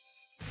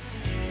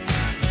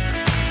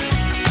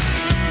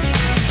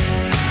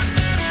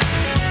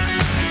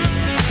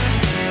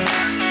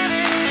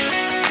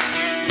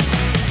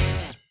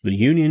 The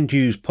Union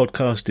Dues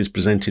podcast is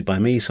presented by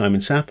me,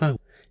 Simon Sapper.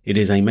 It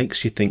is a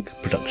Makes You Think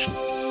production.